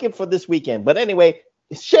 Book it for this weekend. But anyway,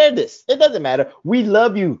 share this. It doesn't matter. We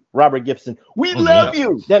love you, Robert Gibson. We love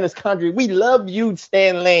you, Dennis Condrey. We love you,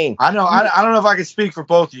 Stan Lane. I know. I don't know if I can speak for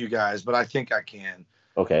both of you guys, but I think I can.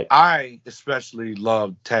 Okay. I especially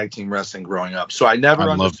loved tag team wrestling growing up, so I never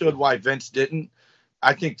understood why Vince didn't.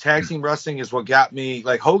 I think tag team wrestling is what got me.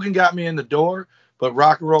 Like Hogan got me in the door, but not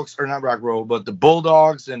Rock and Roll, but the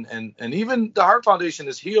Bulldogs and even the Hart Foundation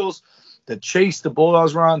as heels that chased the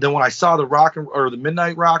Bulldogs around. Then when I saw the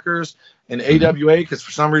Midnight Rockers and AWA, because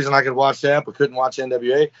for some reason I could watch that but couldn't watch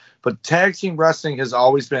NWA. But tag team wrestling has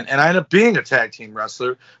always been, and I ended up being a tag team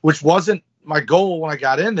wrestler, which wasn't my goal when I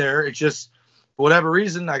got in there. It just, for whatever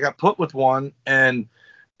reason, I got put with one, and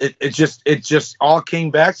it just all came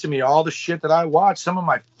back to me. All the shit that I watched, some of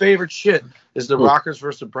my favorite shit is the Rockers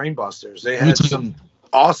versus Brainbusters. They had some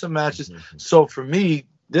awesome matches. So for me,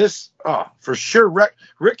 this, for sure,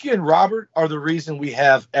 Ricky and Robert are the reason we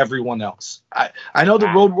have everyone else. I know the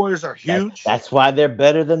Road Warriors are huge. That's why they're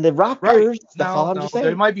better than the Rockers. Right. That's all I'm just saying.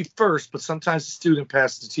 They might be first, but sometimes the student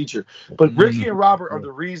passes the teacher. But Ricky and Robert are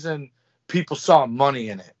the reason people saw money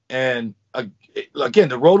in it. And again,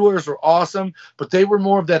 the Road Warriors were awesome, but they were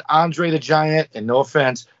more of that Andre the Giant, and no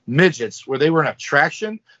offense, midgets, where they were an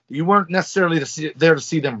attraction. You weren't necessarily there to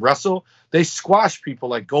see them wrestle. They squashed people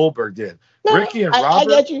like Goldberg did. No, Ricky and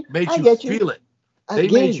Robert made you feel it. They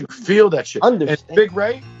made you feel that shit. Understand. And Big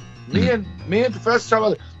Ray, me and Professor talk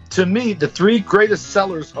about it. To me, the three greatest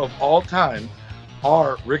sellers of all time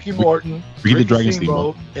are Ricky Morton, Ricky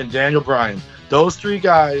Steamboat, and Daniel Bryan. Those three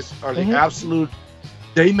guys are the absolute.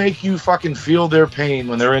 They make you fucking feel their pain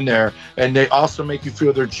when they're in there, and they also make you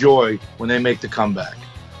feel their joy when they make the comeback.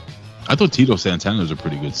 I thought Tito Santana was a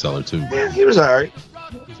pretty good seller too. Yeah, he was all right.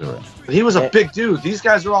 But he was a big dude. These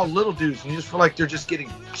guys are all little dudes, and you just feel like they're just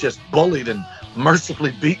getting bullied and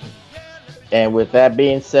mercifully beaten. And with that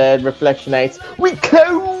being said, Reflectionites, we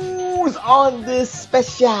close on this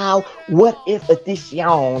special What If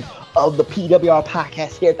edition of the PWR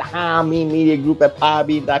podcast here at the Hameen Media Group at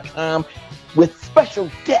podbean.com with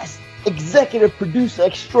special guest, executive producer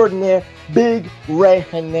extraordinaire, Big Ray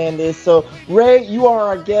Hernandez. So, Ray, you are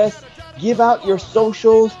our guest. Give out your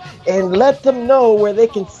socials and let them know where they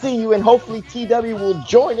can see you, and hopefully TW will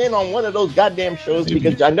join in on one of those goddamn shows. Maybe.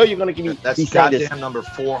 Because I know you're going to give me that's goddamn number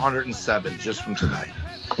 407 just from tonight.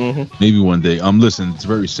 Maybe one day. Listen, it's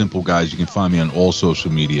very simple, guys. You can find me on all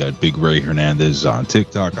social media at Big Ray Hernandez, on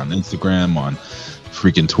TikTok, on Instagram, on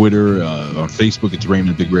freaking Twitter, on Facebook. It's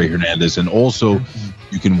Raymond Big Ray Hernandez, and also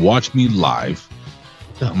you can watch me live.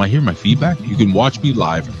 Am I hearing my feedback? You can watch me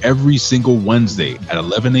live every single Wednesday at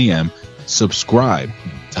 11 a.m. Subscribe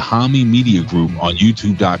to Hameen Media Group on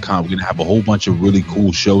YouTube.com. We're going to have a whole bunch of really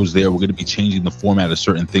cool shows there. We're going to be changing the format of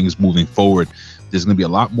certain things moving forward. There's going to be a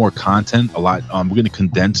lot more content. We're going to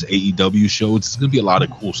condense AEW shows. There's going to be a lot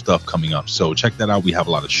of cool stuff coming up. So check that out. We have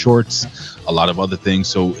a lot of shorts, a lot of other things.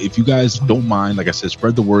 So if you guys don't mind, like I said,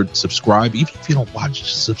 spread the word, subscribe. Even if you don't watch,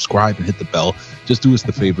 just subscribe and hit the bell. Just do us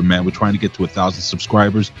the favor, man. We're trying to get to 1,000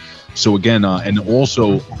 subscribers. So again, and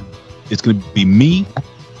also it's going to be me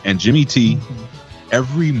and Jimmy T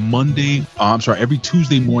every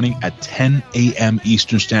Tuesday morning at 10 a.m.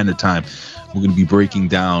 Eastern Standard Time. We're going to be breaking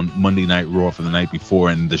down Monday Night Raw for the night before,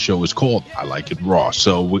 and the show is called I Like It Raw.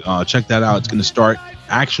 So check that out. It's going to start,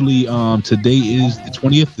 actually, today is the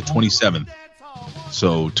 20th, the 27th.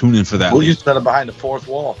 So tune in for that. Well, you just let them behind the fourth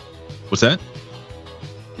wall. What's that?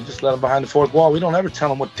 You just let them behind the fourth wall. We don't ever tell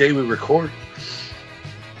them what day we record.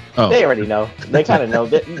 Oh. They already know. They kind of know.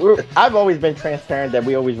 I've always been transparent that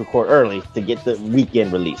we always record early to get the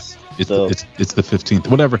weekend release. It's the 15th,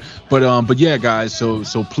 whatever. But yeah, guys. So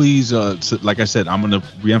please, like I said, I'm gonna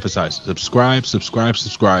reemphasize: subscribe to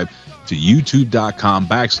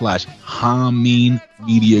YouTube.com/Hameen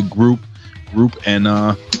Media Group, and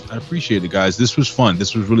I appreciate it, guys. This was fun.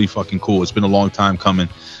 This was really fucking cool. It's been a long time coming,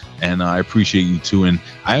 and I appreciate you too. And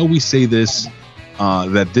I always say this,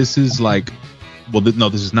 that this is like. Well, no,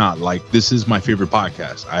 this is not. Like, this is my favorite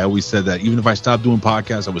podcast. I always said that even if I stopped doing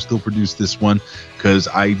podcasts, I would still produce this one because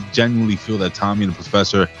I genuinely feel that Tommy and the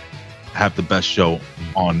Professor have the best show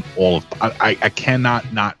on all of. I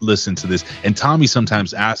cannot not listen to this. And Tommy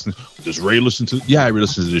sometimes asks, "Does Ray listen to?" Yeah, I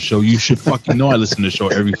listen to the show. You should fucking know I listen to the show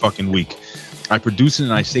every fucking week. I produce it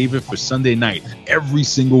and I save it for Sunday night. Every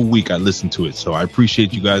single week I listen to it. So I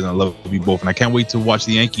appreciate you guys and I love you both. And I can't wait to watch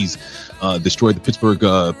the Yankees destroy the Pittsburgh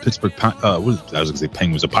I was gonna say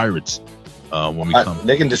Penguins, the Pirates. When we come,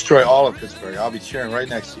 they can destroy all of Pittsburgh. I'll be cheering right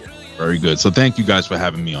next to you. Very good. So thank you guys for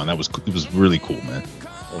having me on. It was really cool, man.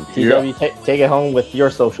 And TW, take it home with your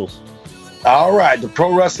socials. All right, the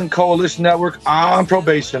Pro Wrestling Coalition Network on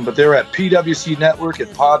probation, but they're at PWC Network at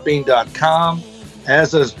podbean.com,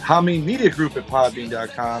 as is Hameen Media Group at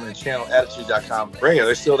podbean.com and channelattitude.com. Ray, are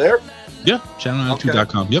they still there? Yeah,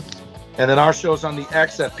 channelattitude.com. Yep. And then our show's on the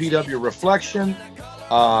X at PW Reflection.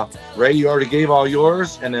 Ray, you already gave all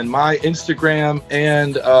yours. And then my Instagram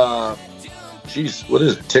and, what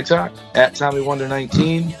is it, TikTok? At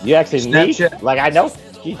TommyWonder19. You actually Snapchat. Me? Like I know?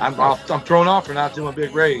 I'm thrown off for not doing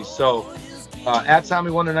Big Rays. So at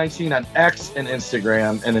TommyWonder19 on X and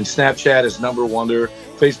Instagram, and then Snapchat is #Wonder,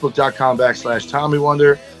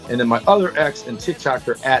 Facebook.com/TommyWonder, and then my other X and TikTok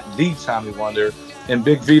are at the Tommy Wonder, and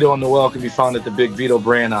Big Vito and Noel can be found at the Big Vito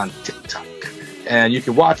brand on TikTok. And you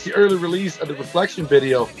can watch the early release of the Reflection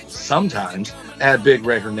video sometimes at Big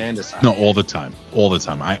Ray Hernandez. No, all the time. All the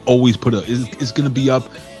time. I always put it's going to be up,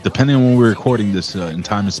 depending on when we're recording this in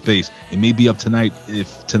time and space. It may be up tonight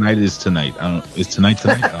if tonight is tonight. I don't know. Is tonight?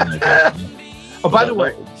 I don't know. Oh, by the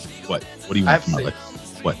way. What do you want from my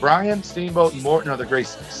life? What? Brian, Steamboat, and Morton are the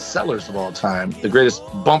greatest sellers of all time. The greatest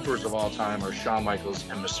bumpers of all time are Shawn Michaels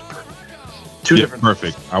and Mr. Perfect. Two different.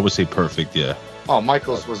 Perfect. I would say perfect, yeah. Oh,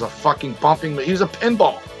 Michaels was a fucking bumping, but he was a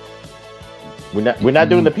pinball. We're not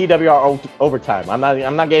doing the PWR overtime. I'm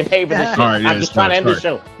not getting paid for this shit. Right, I'm just trying to end the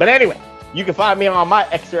show. But anyway, you can find me on my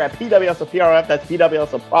extra at PWSOPRF. That's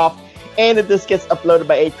PWSOPRF. And if this gets uploaded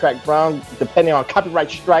by 8-Track Brown, depending on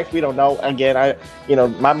copyright strikes, we don't know. Again,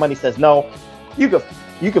 my money says no. You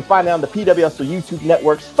can find it on the PWSO YouTube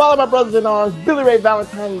networks. Follow my brothers in arms, Billy Ray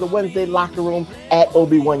Valentine in the Wednesday locker room at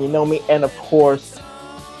Obi-Wan You Know Me, and of course,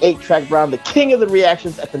 8-Track Brown, the king of the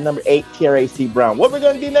reactions at the #8 TRAC Brown. What we're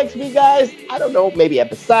going to do next week, guys? I don't know. Maybe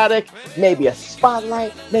episodic, maybe a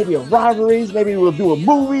spotlight, maybe a rivalries, maybe we'll do a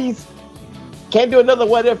movies. Can't do another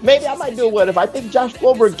what if. Maybe I might do a what if. I think Josh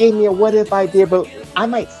Goldberg gave me a what if idea, but I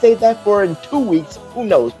might save that for in 2 weeks. Who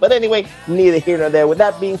knows? But anyway, neither here nor there. With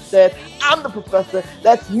that being said, I'm the professor.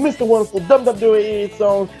 That's Mr. Wonderful, WWE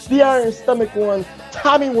Zone, the Iron Stomach One,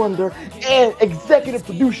 Tommy Wonder, and executive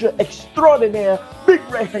producer extraordinaire, Big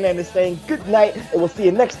Ray Hernandez saying good night, and we'll see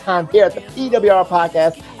you next time here at the PWR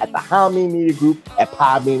Podcast at the Hameen Media Group at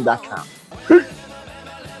podbean.com.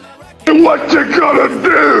 What you gonna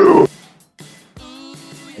do?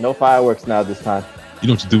 No fireworks now this time. You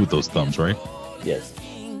know what to do with those thumbs, right? Yes.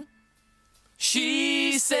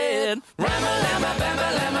 She said, "Rama, lama,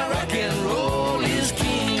 bama,